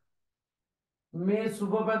 මේ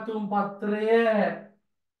සුබ පැතුම් පත්‍රය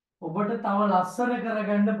ඔබට තව ලස්සන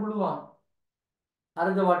කරගන්න පුළුවන්.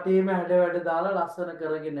 හරිද? වටේම හැඩ වැඩ දාලා ලස්සන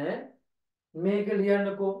කරගෙන මේක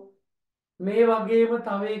ලියන්නකෝ. මේ වගේම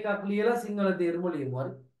තව එකක් ලියලා සිංහල තේරුම ලියමු.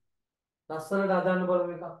 හරි? ලස්සනට හදන්න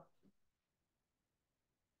බලමු එකක්.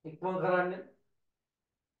 ඉක්මන් කරන්න.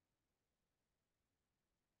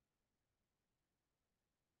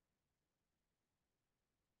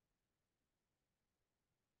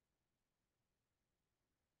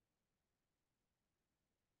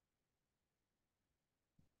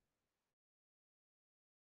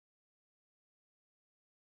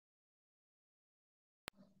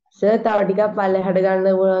 සර් තව ටිකක් පල්ලෙහාට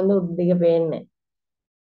ගන්න පුළුවන්ද උඩ ටික පේන්නේ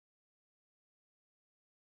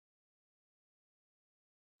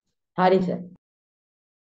හරි සර්.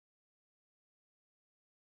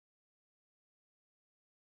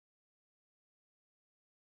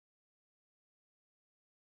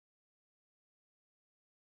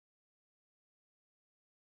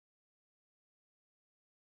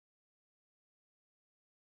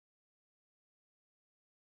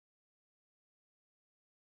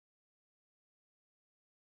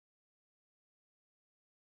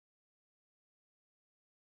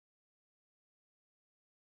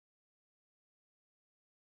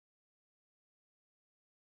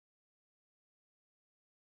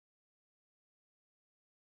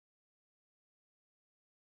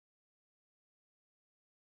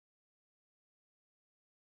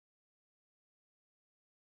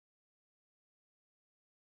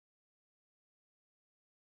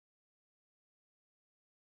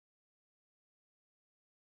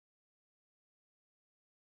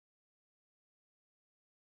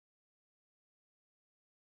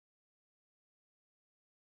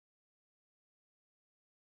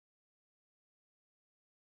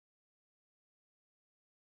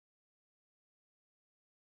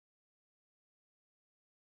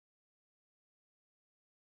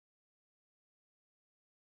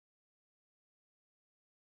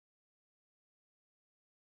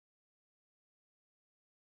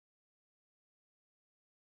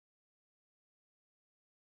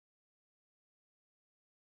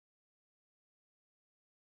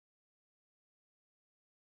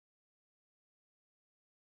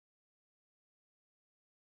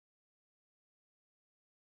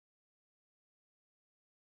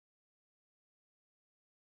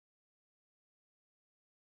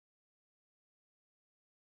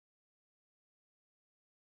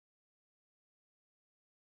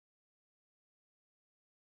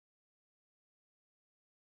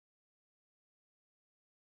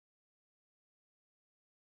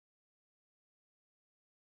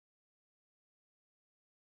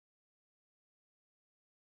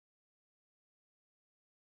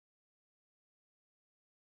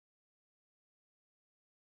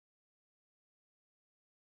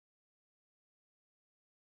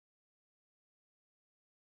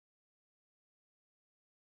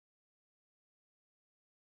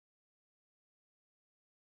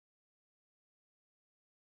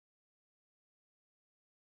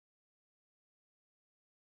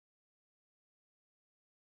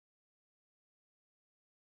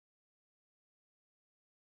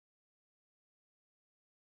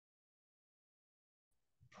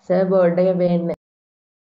 සර් බෝඩ් එක පේන්නේ.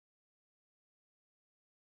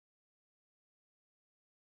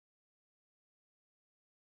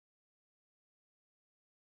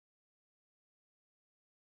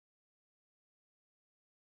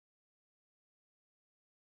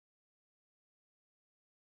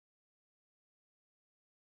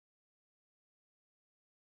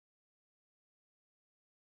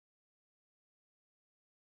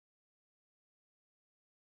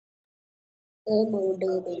 බෝඩ්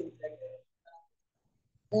එක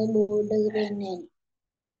පේන්නේ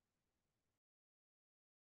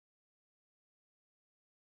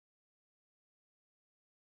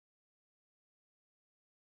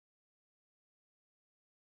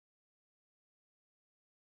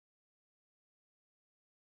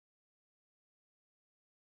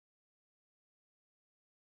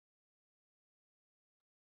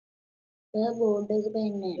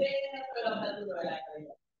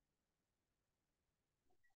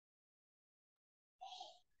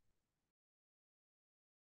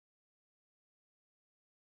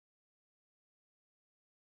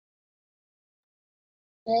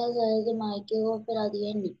සර්ගේ මයික් එක ඔෆ් වෙලා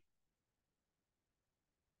තියෙන්නේ.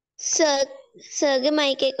 සර්ගේ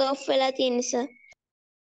මයික් එක ඔෆ් වෙලා තියෙන්නේ සර්.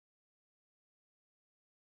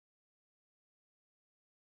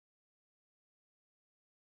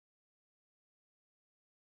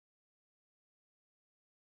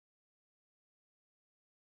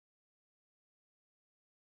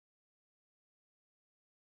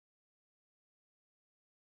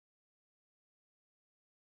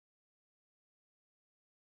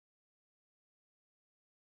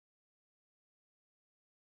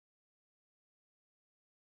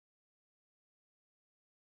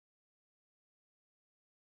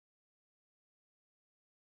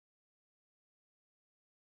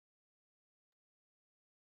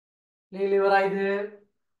 ලියලා ඉවරයිද?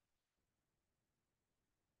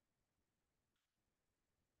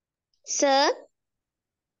 සර්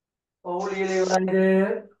ඔව් ලියලා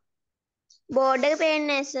ඉවරයිද? බෝඩ් එක පේන්නේ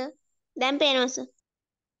නැහැ සර්. දැන් පේනවා සර්.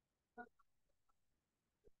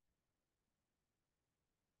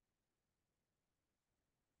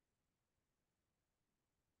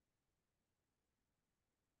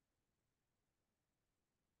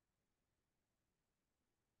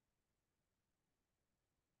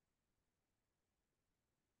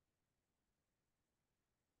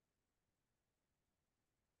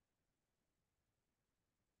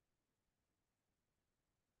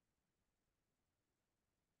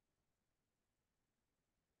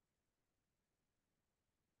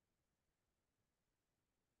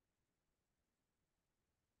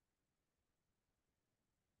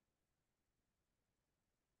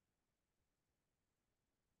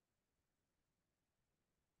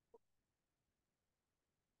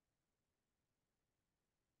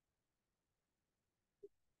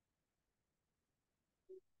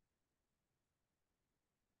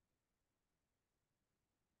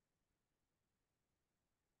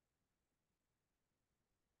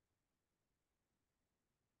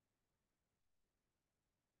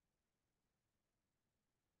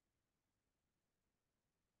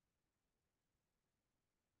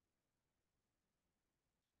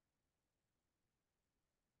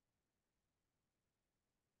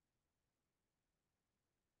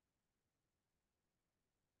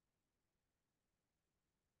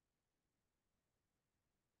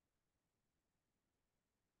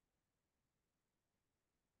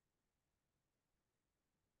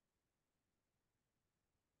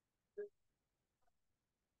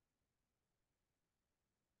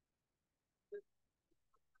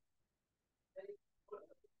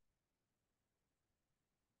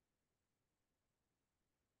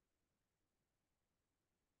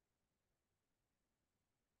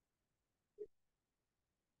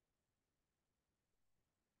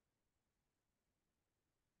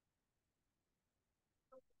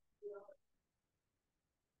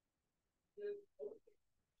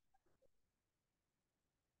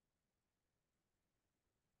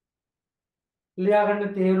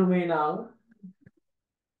 ලියාගන්න තේරුමේ නම්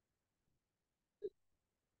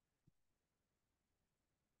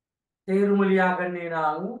තේරුම ලියාගන්නේ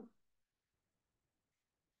නම්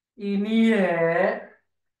இனிய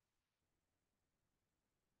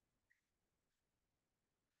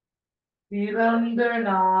பிறந்த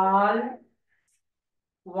நாள்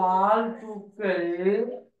வாழ்த்துக்கள்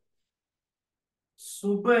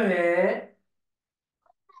සුබ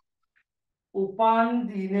උපන්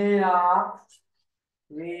දිනයක්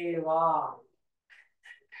වේවා.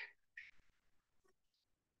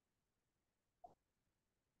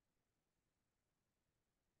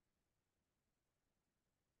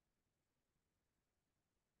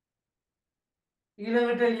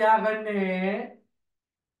 ඊළඟට ලියාගන්නේ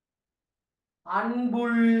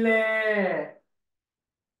අන්බුල්ල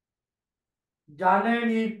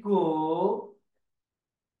ජනනිකෝ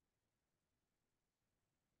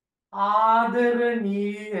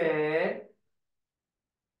ආදරණීය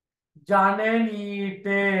ජනනීට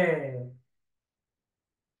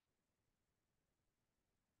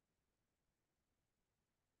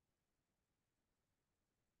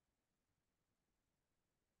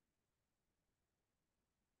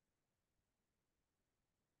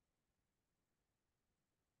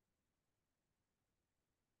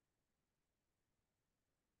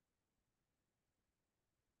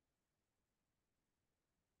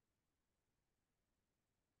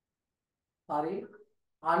හරි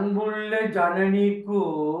අන්බුල්ල ජනනිකු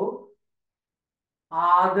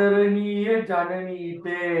ආදරණීය ජනනීට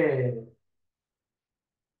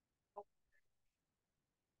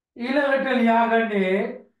ඊළඟට ලියාගන්නේ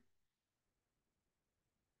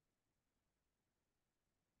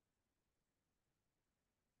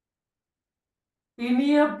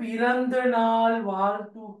இனிய பிறந்த நாள்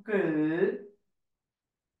வாழ்த்துக்கள்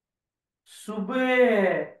සුබ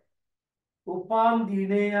උපන්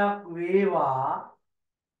දිනයක් වේවා.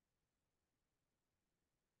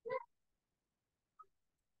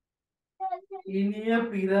 இனிய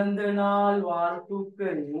பிறந்த நாள்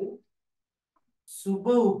வாழ்த்துக்கள் සුබ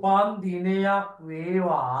උපන් දිනයක්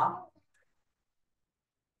වේවා.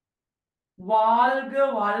 வாழ்க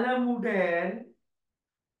வளமுடன்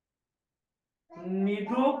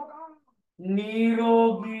නිදුක්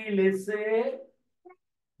නිරෝගී ලෙස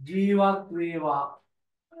ජීවත් වේවා.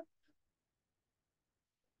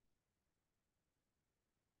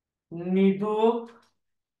 නිදුක්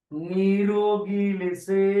නිරෝගී ලෙස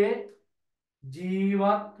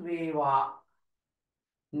ජීවත් වේවා.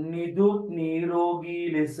 නිදුක්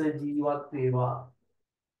නිරෝගී ලෙස ජීවත් වේවා.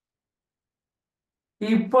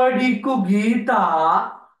 ඉපඩිකු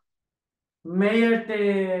ගීතා මෙයට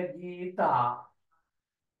ගීතා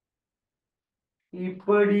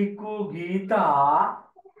ඉපඩිකු ගීතා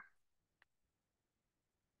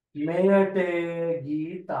මෙයට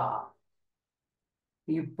ගීතා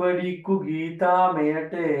ඉපඩිකු ගීතා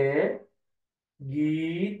මෙයට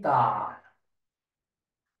ගීතා.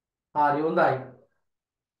 හරි හොඳයි.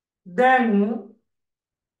 දැන්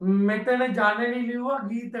මෙතන ජනනි ලිව්වා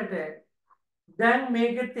ගීතට. දැන්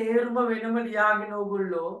මේකේ තේරුම වෙනම ලියාගෙන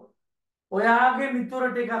ඕගොල්ලෝ ඔයාගේ මිතුර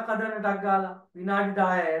ටිකක් හදන්නටක් ගාලා විනාඩි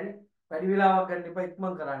 10යි හරි වැඩි වෙලාවක් ගන්න එපා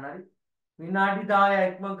ඉක්මන් කරන්න හරි විනාඩි 10යි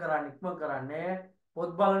ඉක්මන් කරන්න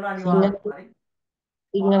පොත් බලන අනිවාර්යයෙන් හරි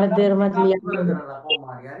සිංහල තේරුමත් ටිකක් ලියන්න ඉවර ඕනේ. කරලා කොහොම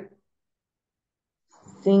හරි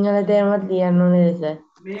සිංහල තේරුමත් ලියන්න ඕනේද සර්?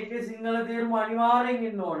 මේකේ සිංහල තේරුම අනිවාර්යෙන්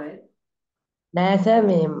ඉන්න ඕනේ. නෑ සර්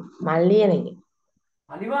මේ මල් ලියන එක.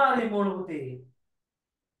 අනිවාර්යෙන්ම ඕන පුතේ.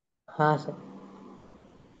 හා සර්.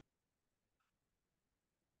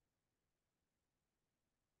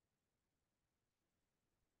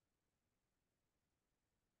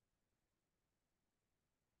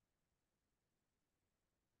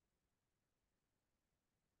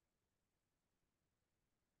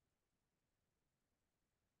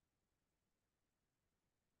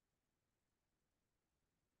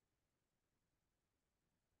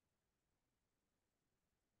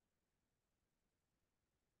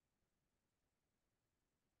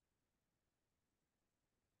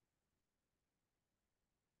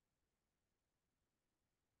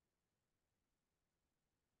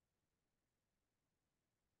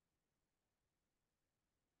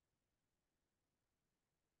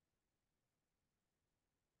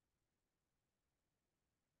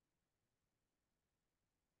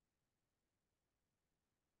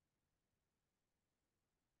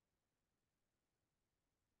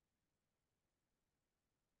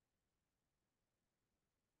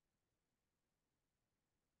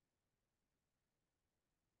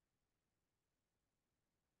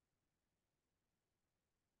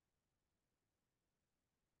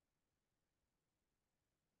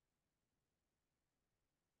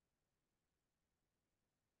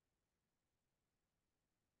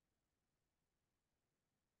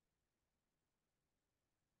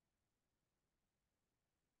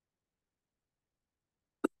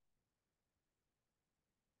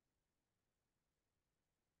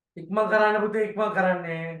 ඉක්මන් කරන්න පුතේ ඉක්මන්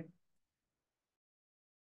කරන්නේ.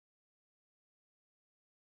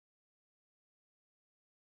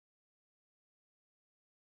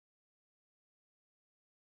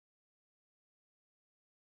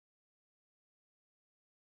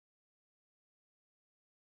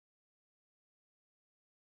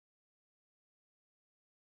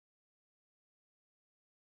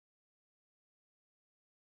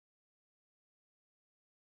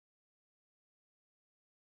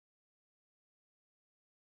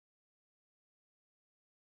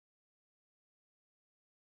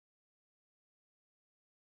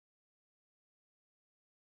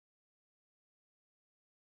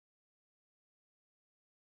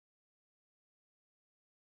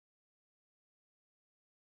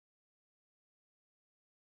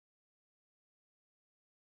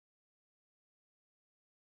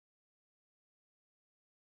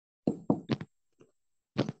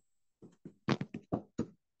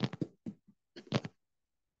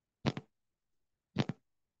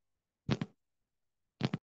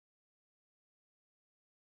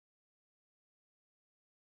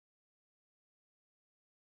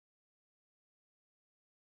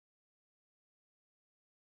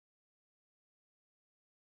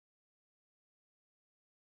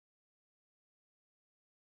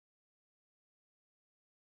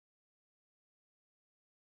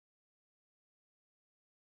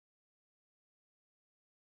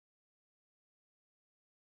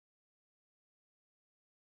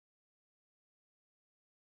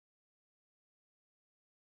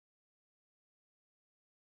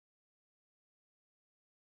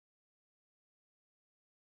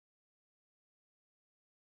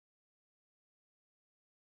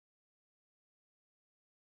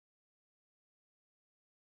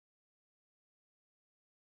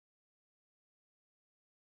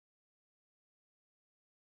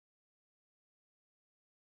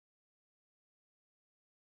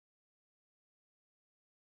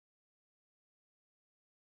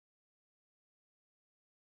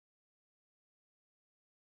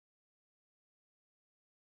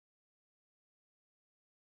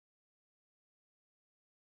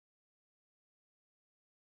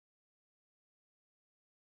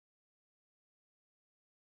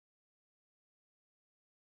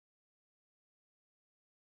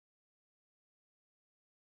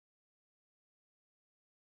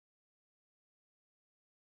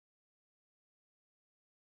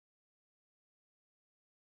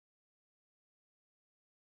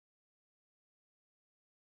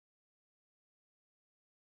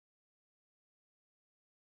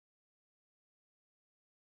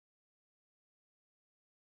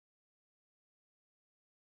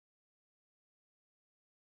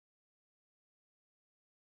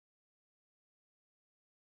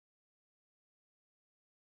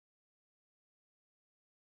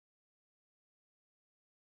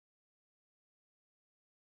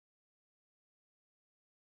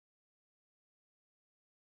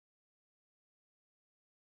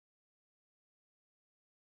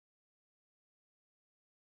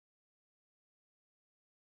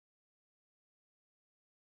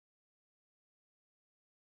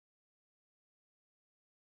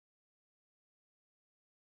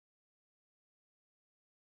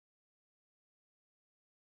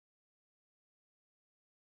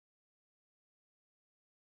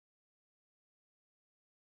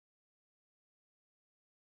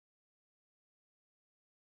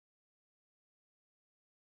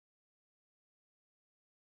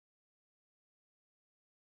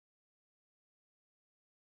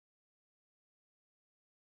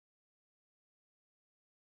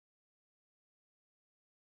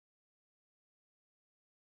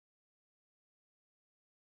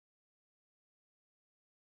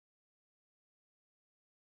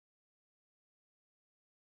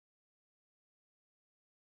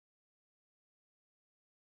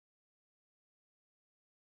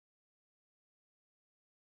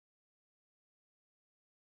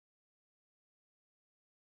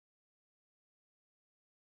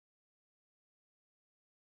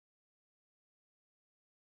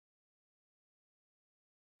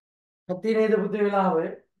 ඇති නේද පුතේ වෙලාව?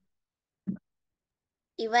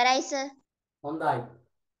 ඉවරයි සර්. හොඳයි.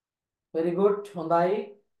 very good හොඳයි.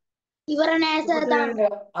 ඉවර නෑ සර් තාම.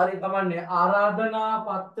 හරි කමන්නේ ආරාධනා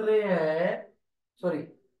පත්‍රය sorry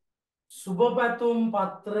සුබ පැතුම්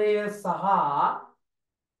පත්‍රය සහ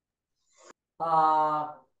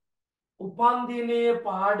උපන්දිනයේ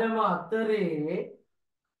පාඩම අතරේ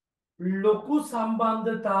ලොකු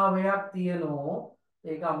සම්බන්ධතාවයක් තියෙනවා.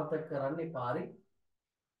 ඒක අමතක කරන්න එපා.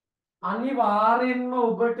 අනිවාර්යෙන්ම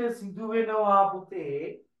ඔබට සිදු වෙනවා පුතේ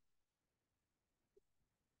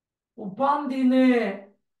උපන්දිනයේ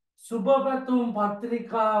සුභපැතුම්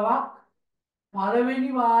පත්‍රිකාවක්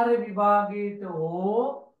පළවෙනි වාර විභාගයට හෝ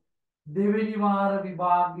දෙවෙනි වාර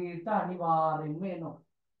විභාගයට අනිවාර්යෙන්ම එනවා.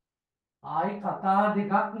 ආයි කතා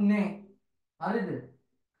දෙකක් නෑ. හරිද?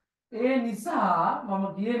 ඒ නිසා මම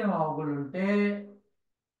කියනවා ඔයගොල්ලන්ට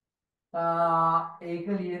ඒක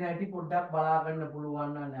ලියන හැටි පොඩ්ඩක් බලාගන්න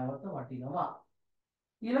පුළුවන් නම් නැවත වටිනවා.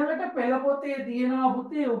 ඊළඟට පෙළ පොතේ තියෙනවා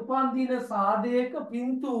පුතේ උපන්දින සාදයක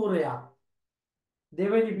පින්තූරයක්.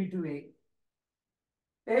 දෙවෙනි පිටුවේ.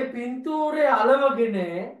 ඒ පින්තූරේ අලවගෙන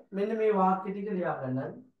මෙන්න මේ වාක්‍ය ටික ලියා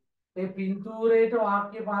ගන්න. ඒ පින්තූරේට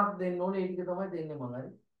වාක්‍ය පහක් දෙන්න ඕනේ. ඒ ටික තමයි දෙන්නේ මම. හරි.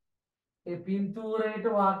 ඒ පින්තූරේට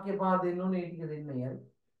වාක්‍ය පහ දෙන්න ඕනේ. ඒ ටික දෙන්නේ. හරි.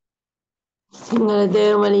 සිංහල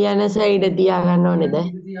දේවම ලියන සයිඩ තියාගන්න ඕනේද?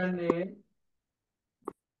 ඊට තියන්නේ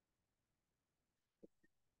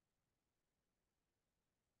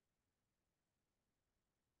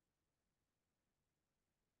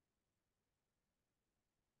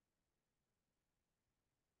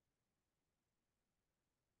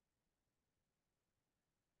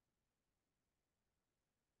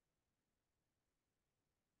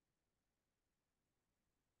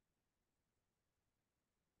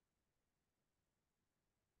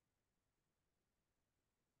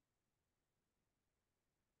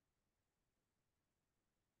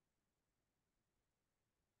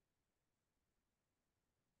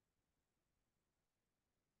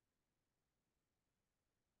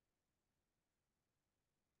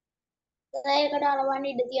ඒකට අලවන්න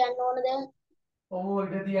ඉඩ තියන්න ඕනද? ඔව්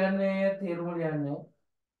ඊට තියන්නේ තේරුම ලියන්නේ.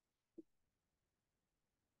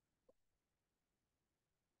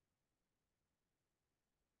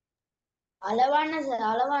 අලවන්න සර්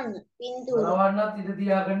අලවන්න පින්තූර. බලවන්නත් ඉඩ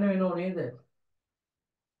තියාගන්න වෙනව නේද?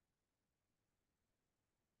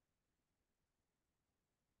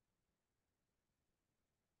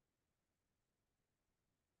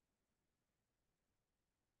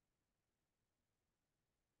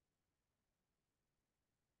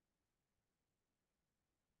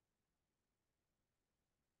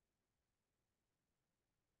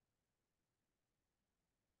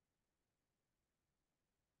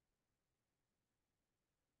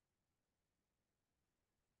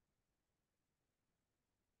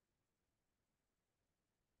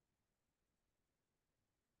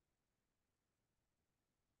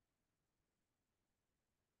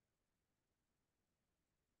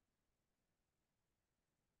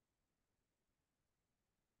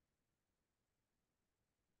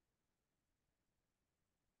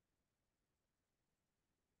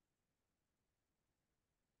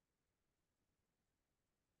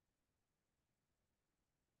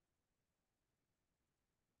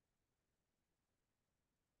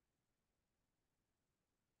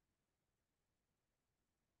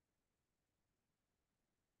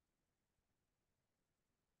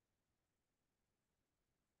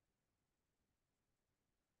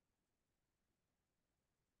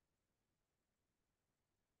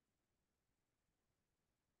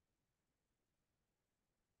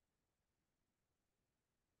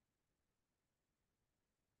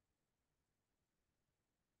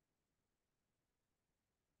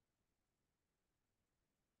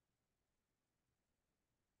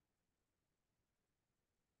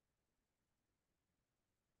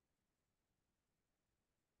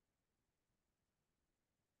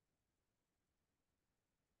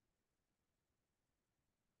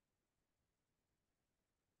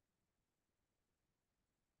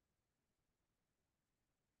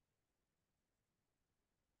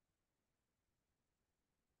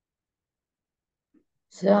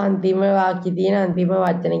 සර් අන්තිම වාක්‍ය තියෙන අන්තිම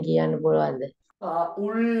වචන කියන්න පුළුවන්ද?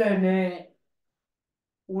 උල්ලනේ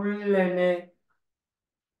උල්ලනේ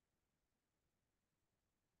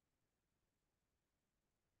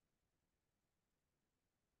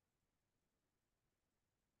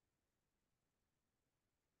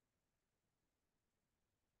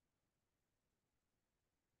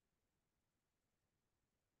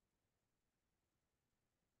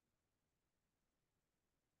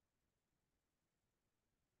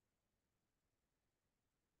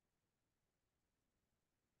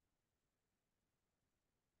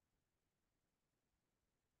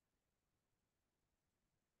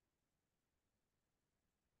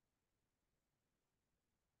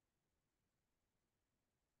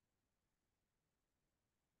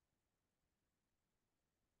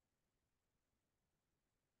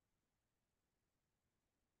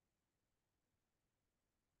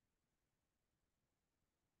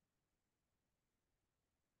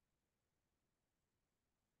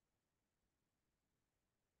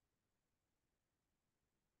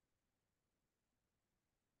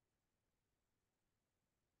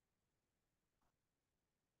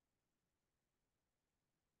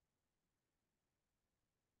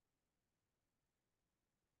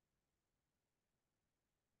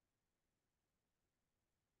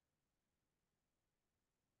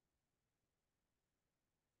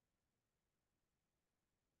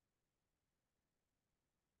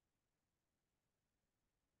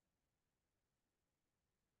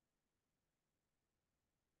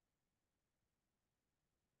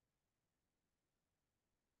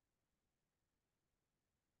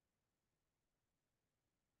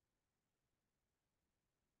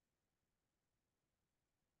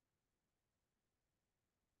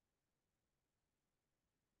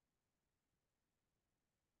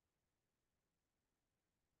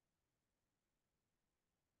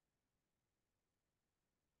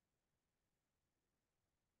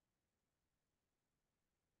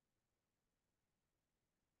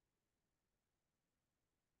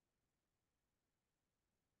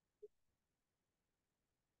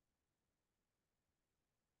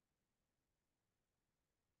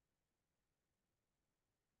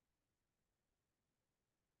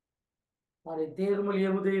හරි තේරුම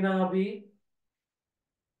ලියමු දෙනා අපි.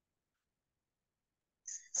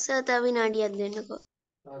 සර් තව විනාඩියක් දෙන්නකෝ.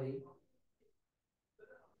 හරි.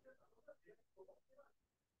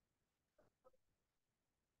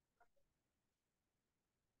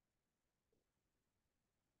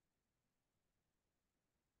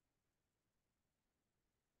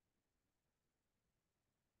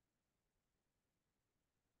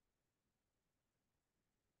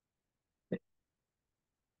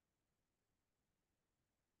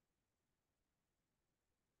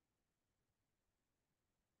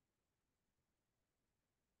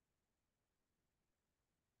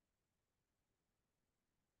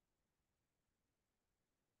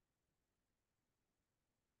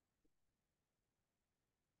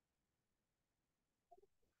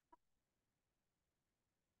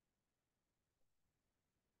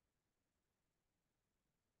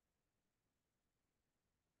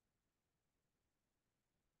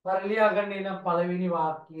 හරි ලියාගන්න එනම් පළවෙනි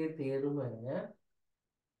වාක්‍යයේ තේරුම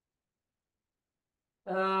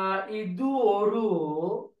இது ஒரு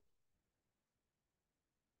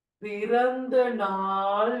பிறந்த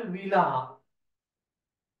நாள் விழா.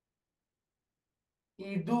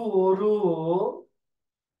 இது ஒரு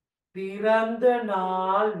பிறந்த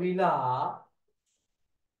நாள் விழா.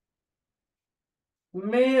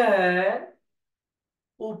 මෙය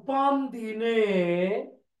උපන්දිනේ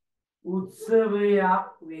උත්සවයක්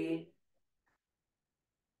වේ.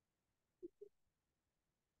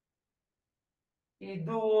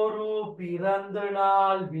 இது ஒரு பிறந்த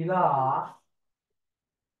நாள் விழா.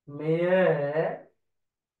 මෙය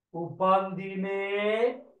උපන්දිනේ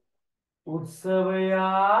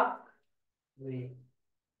උත්සවයක් වේ.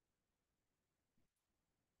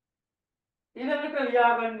 ඊළඟට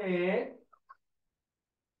ලියාගන්නේ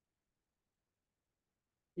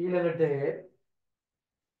ඊළඟට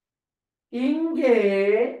இங்கே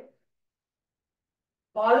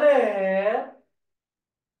பல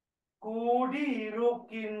கூடி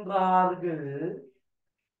இருக்கின்றார்கள்.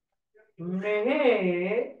 මෙහි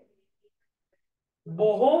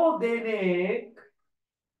බොහෝ දෙනෙක්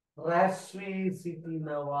රැස් වී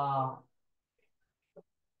සිටිනවා.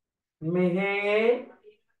 මෙහි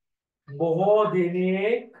බොහෝ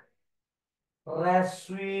දෙනෙක් රැස්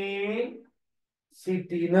වී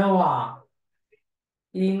සිටිනවා.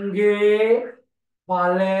 இங்கே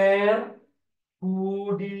பலர்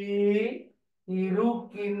கூடி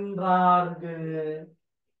இருக்கின்றார்கள்.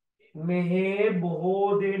 මෙහි බොහෝ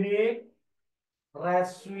දෙනෙක්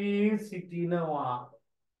රැස් වී සිටිනවා.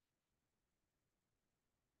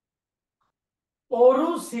 ஒரு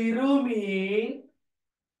சிறுமி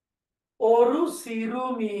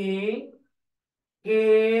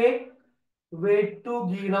கேக்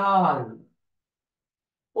வெட்டுகிறாள்.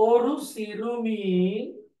 ஒரு சிறுமி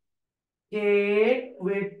கேக்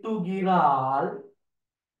வெட்டுகிறாள்.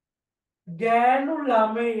 ගෑනු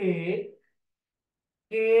ළමයෙක්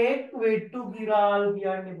කේක් වෙට්ටුගිරාල්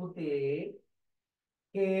කියන්නේ පුතේ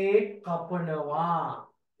කේක් කපනවා.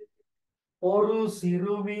 ஒரு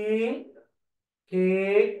சிறுமி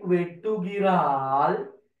කේක් වෙට්ටුගිරාල්.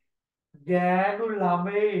 ගෑනු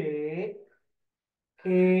ළමයෙක්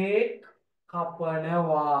කේක්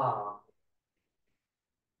කපනවා.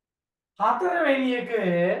 හතරවෙනි එක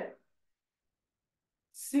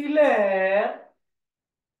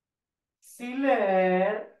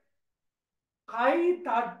சிலர் கை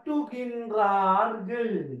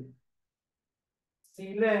தட்டுகின்றார்கள்.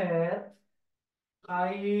 சிலர்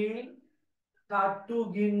கை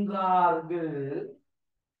தட்டுகின்றார்கள்.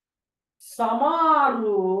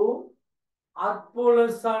 සමහරු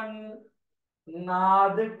අත්පොලසන්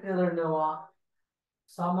නාද කරනවා.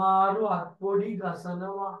 සමහරු අත්පොඩි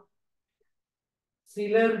ගසනවා.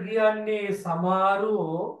 සිලර් කියන්නේ සමහරු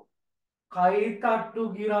කයි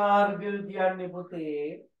තට්ටුගිරාර්ගල් කියන්නේ පුතේ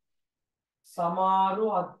සමහරු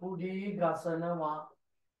අත්පොඩි ගසනවා.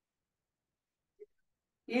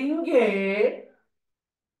 இங்கே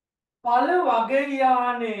பல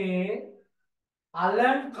வகையான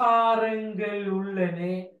அலங்காரங்கள் உள்ளன.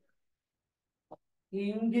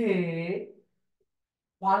 இங்கே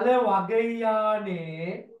பல வகையான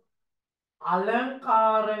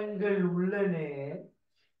அலங்காரங்கள் உள்ளன.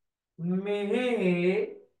 මෙහි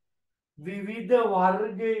විවිධ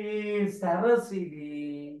වර්ගයේ සැරසිලි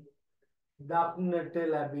දක්නට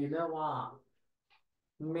ලැබෙනවා.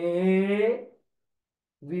 මේ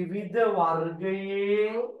විවිධ වර්ගයේ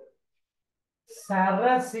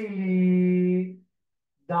සැරසිලි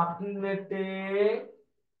දක්නට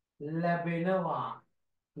ලැබෙනවා.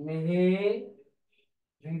 මෙහි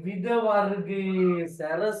විවිධ වර්ගයේ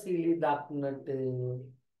සැරසිලි දක්නට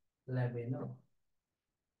ලැබෙනවා.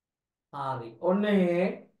 හරි. ඔන්න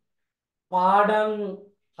පාඩම්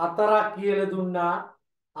 4ක් කියලා දුන්නා.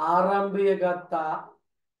 ආරම්භය ගත්තා.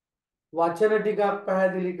 වචන ටිකක්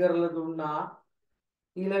පැහැදිලි කරලා දුන්නා.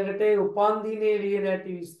 ඊළඟට උපන් දිනේ ලියන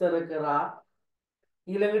හැටි විස්තර කරා.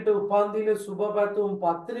 ඊළඟට උපන් දින සුබ පැතුම්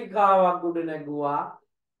පත්‍රිකාවක් උඩ නැගුවා.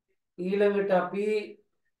 ඊළඟට අපි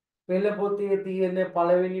පෙළ පොතේ තියෙන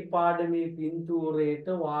පළවෙනි පාඩමේ පින්තූරයට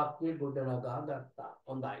වාක්‍ය ගොඩනගා ගත්තා.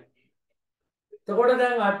 හොඳයි. එතකොට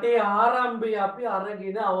දැන් 8 ආරම්භය අපි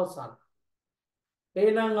අරගෙන අවසන්.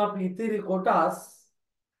 එහෙනම් අපි ඉතිරි කොටස්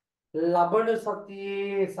ලබන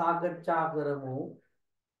සතියේ සාකච්ඡා කරමු.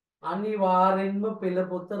 අනිවාර්යෙන්ම පෙළ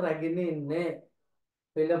පොත රැගෙන ඉන්නේ.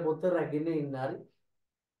 පෙළ පොත රැගෙන ඉන්න හරි.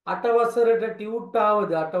 8 වසරට ටියුට්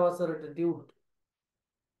ආවද? 8 වසරට ටියුට්.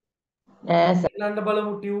 නෑ සර්. පෙන්නන්න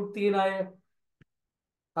බලමු ටියුට් තියන අය.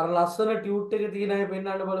 අර ලස්සන ටියුට් එක තියන අය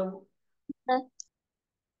පෙන්නන්න බලමු.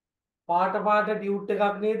 පාට පාට ටියුට්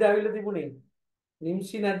එකක් නේද ඇවිල්ලා තිබුණේ?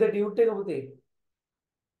 නිම්සි නැද්ද ටියුට් එක පුතේ?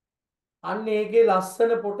 අන්න ඒකේ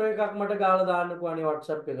ලස්සන ෆොටෝ එකක් මට ගාලා දාන්නකෝ අනේ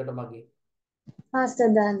WhatsApp එකට මගේ.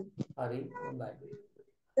 හස්තදාන් හරි හොඳයි.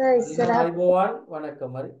 ඉස්සරහ අයිබෝවන්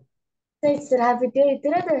වණකම් හරි. ඉස්සරහ පිටේ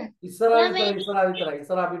විතරද? ඉස්සරහ විතරයි.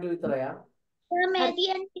 ඉස්සරහ පිට විතරයි. මේ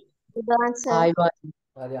තියෙන්නේ Advance, sir. ආයිබෝවන්.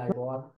 හරි අයිබෝවන්.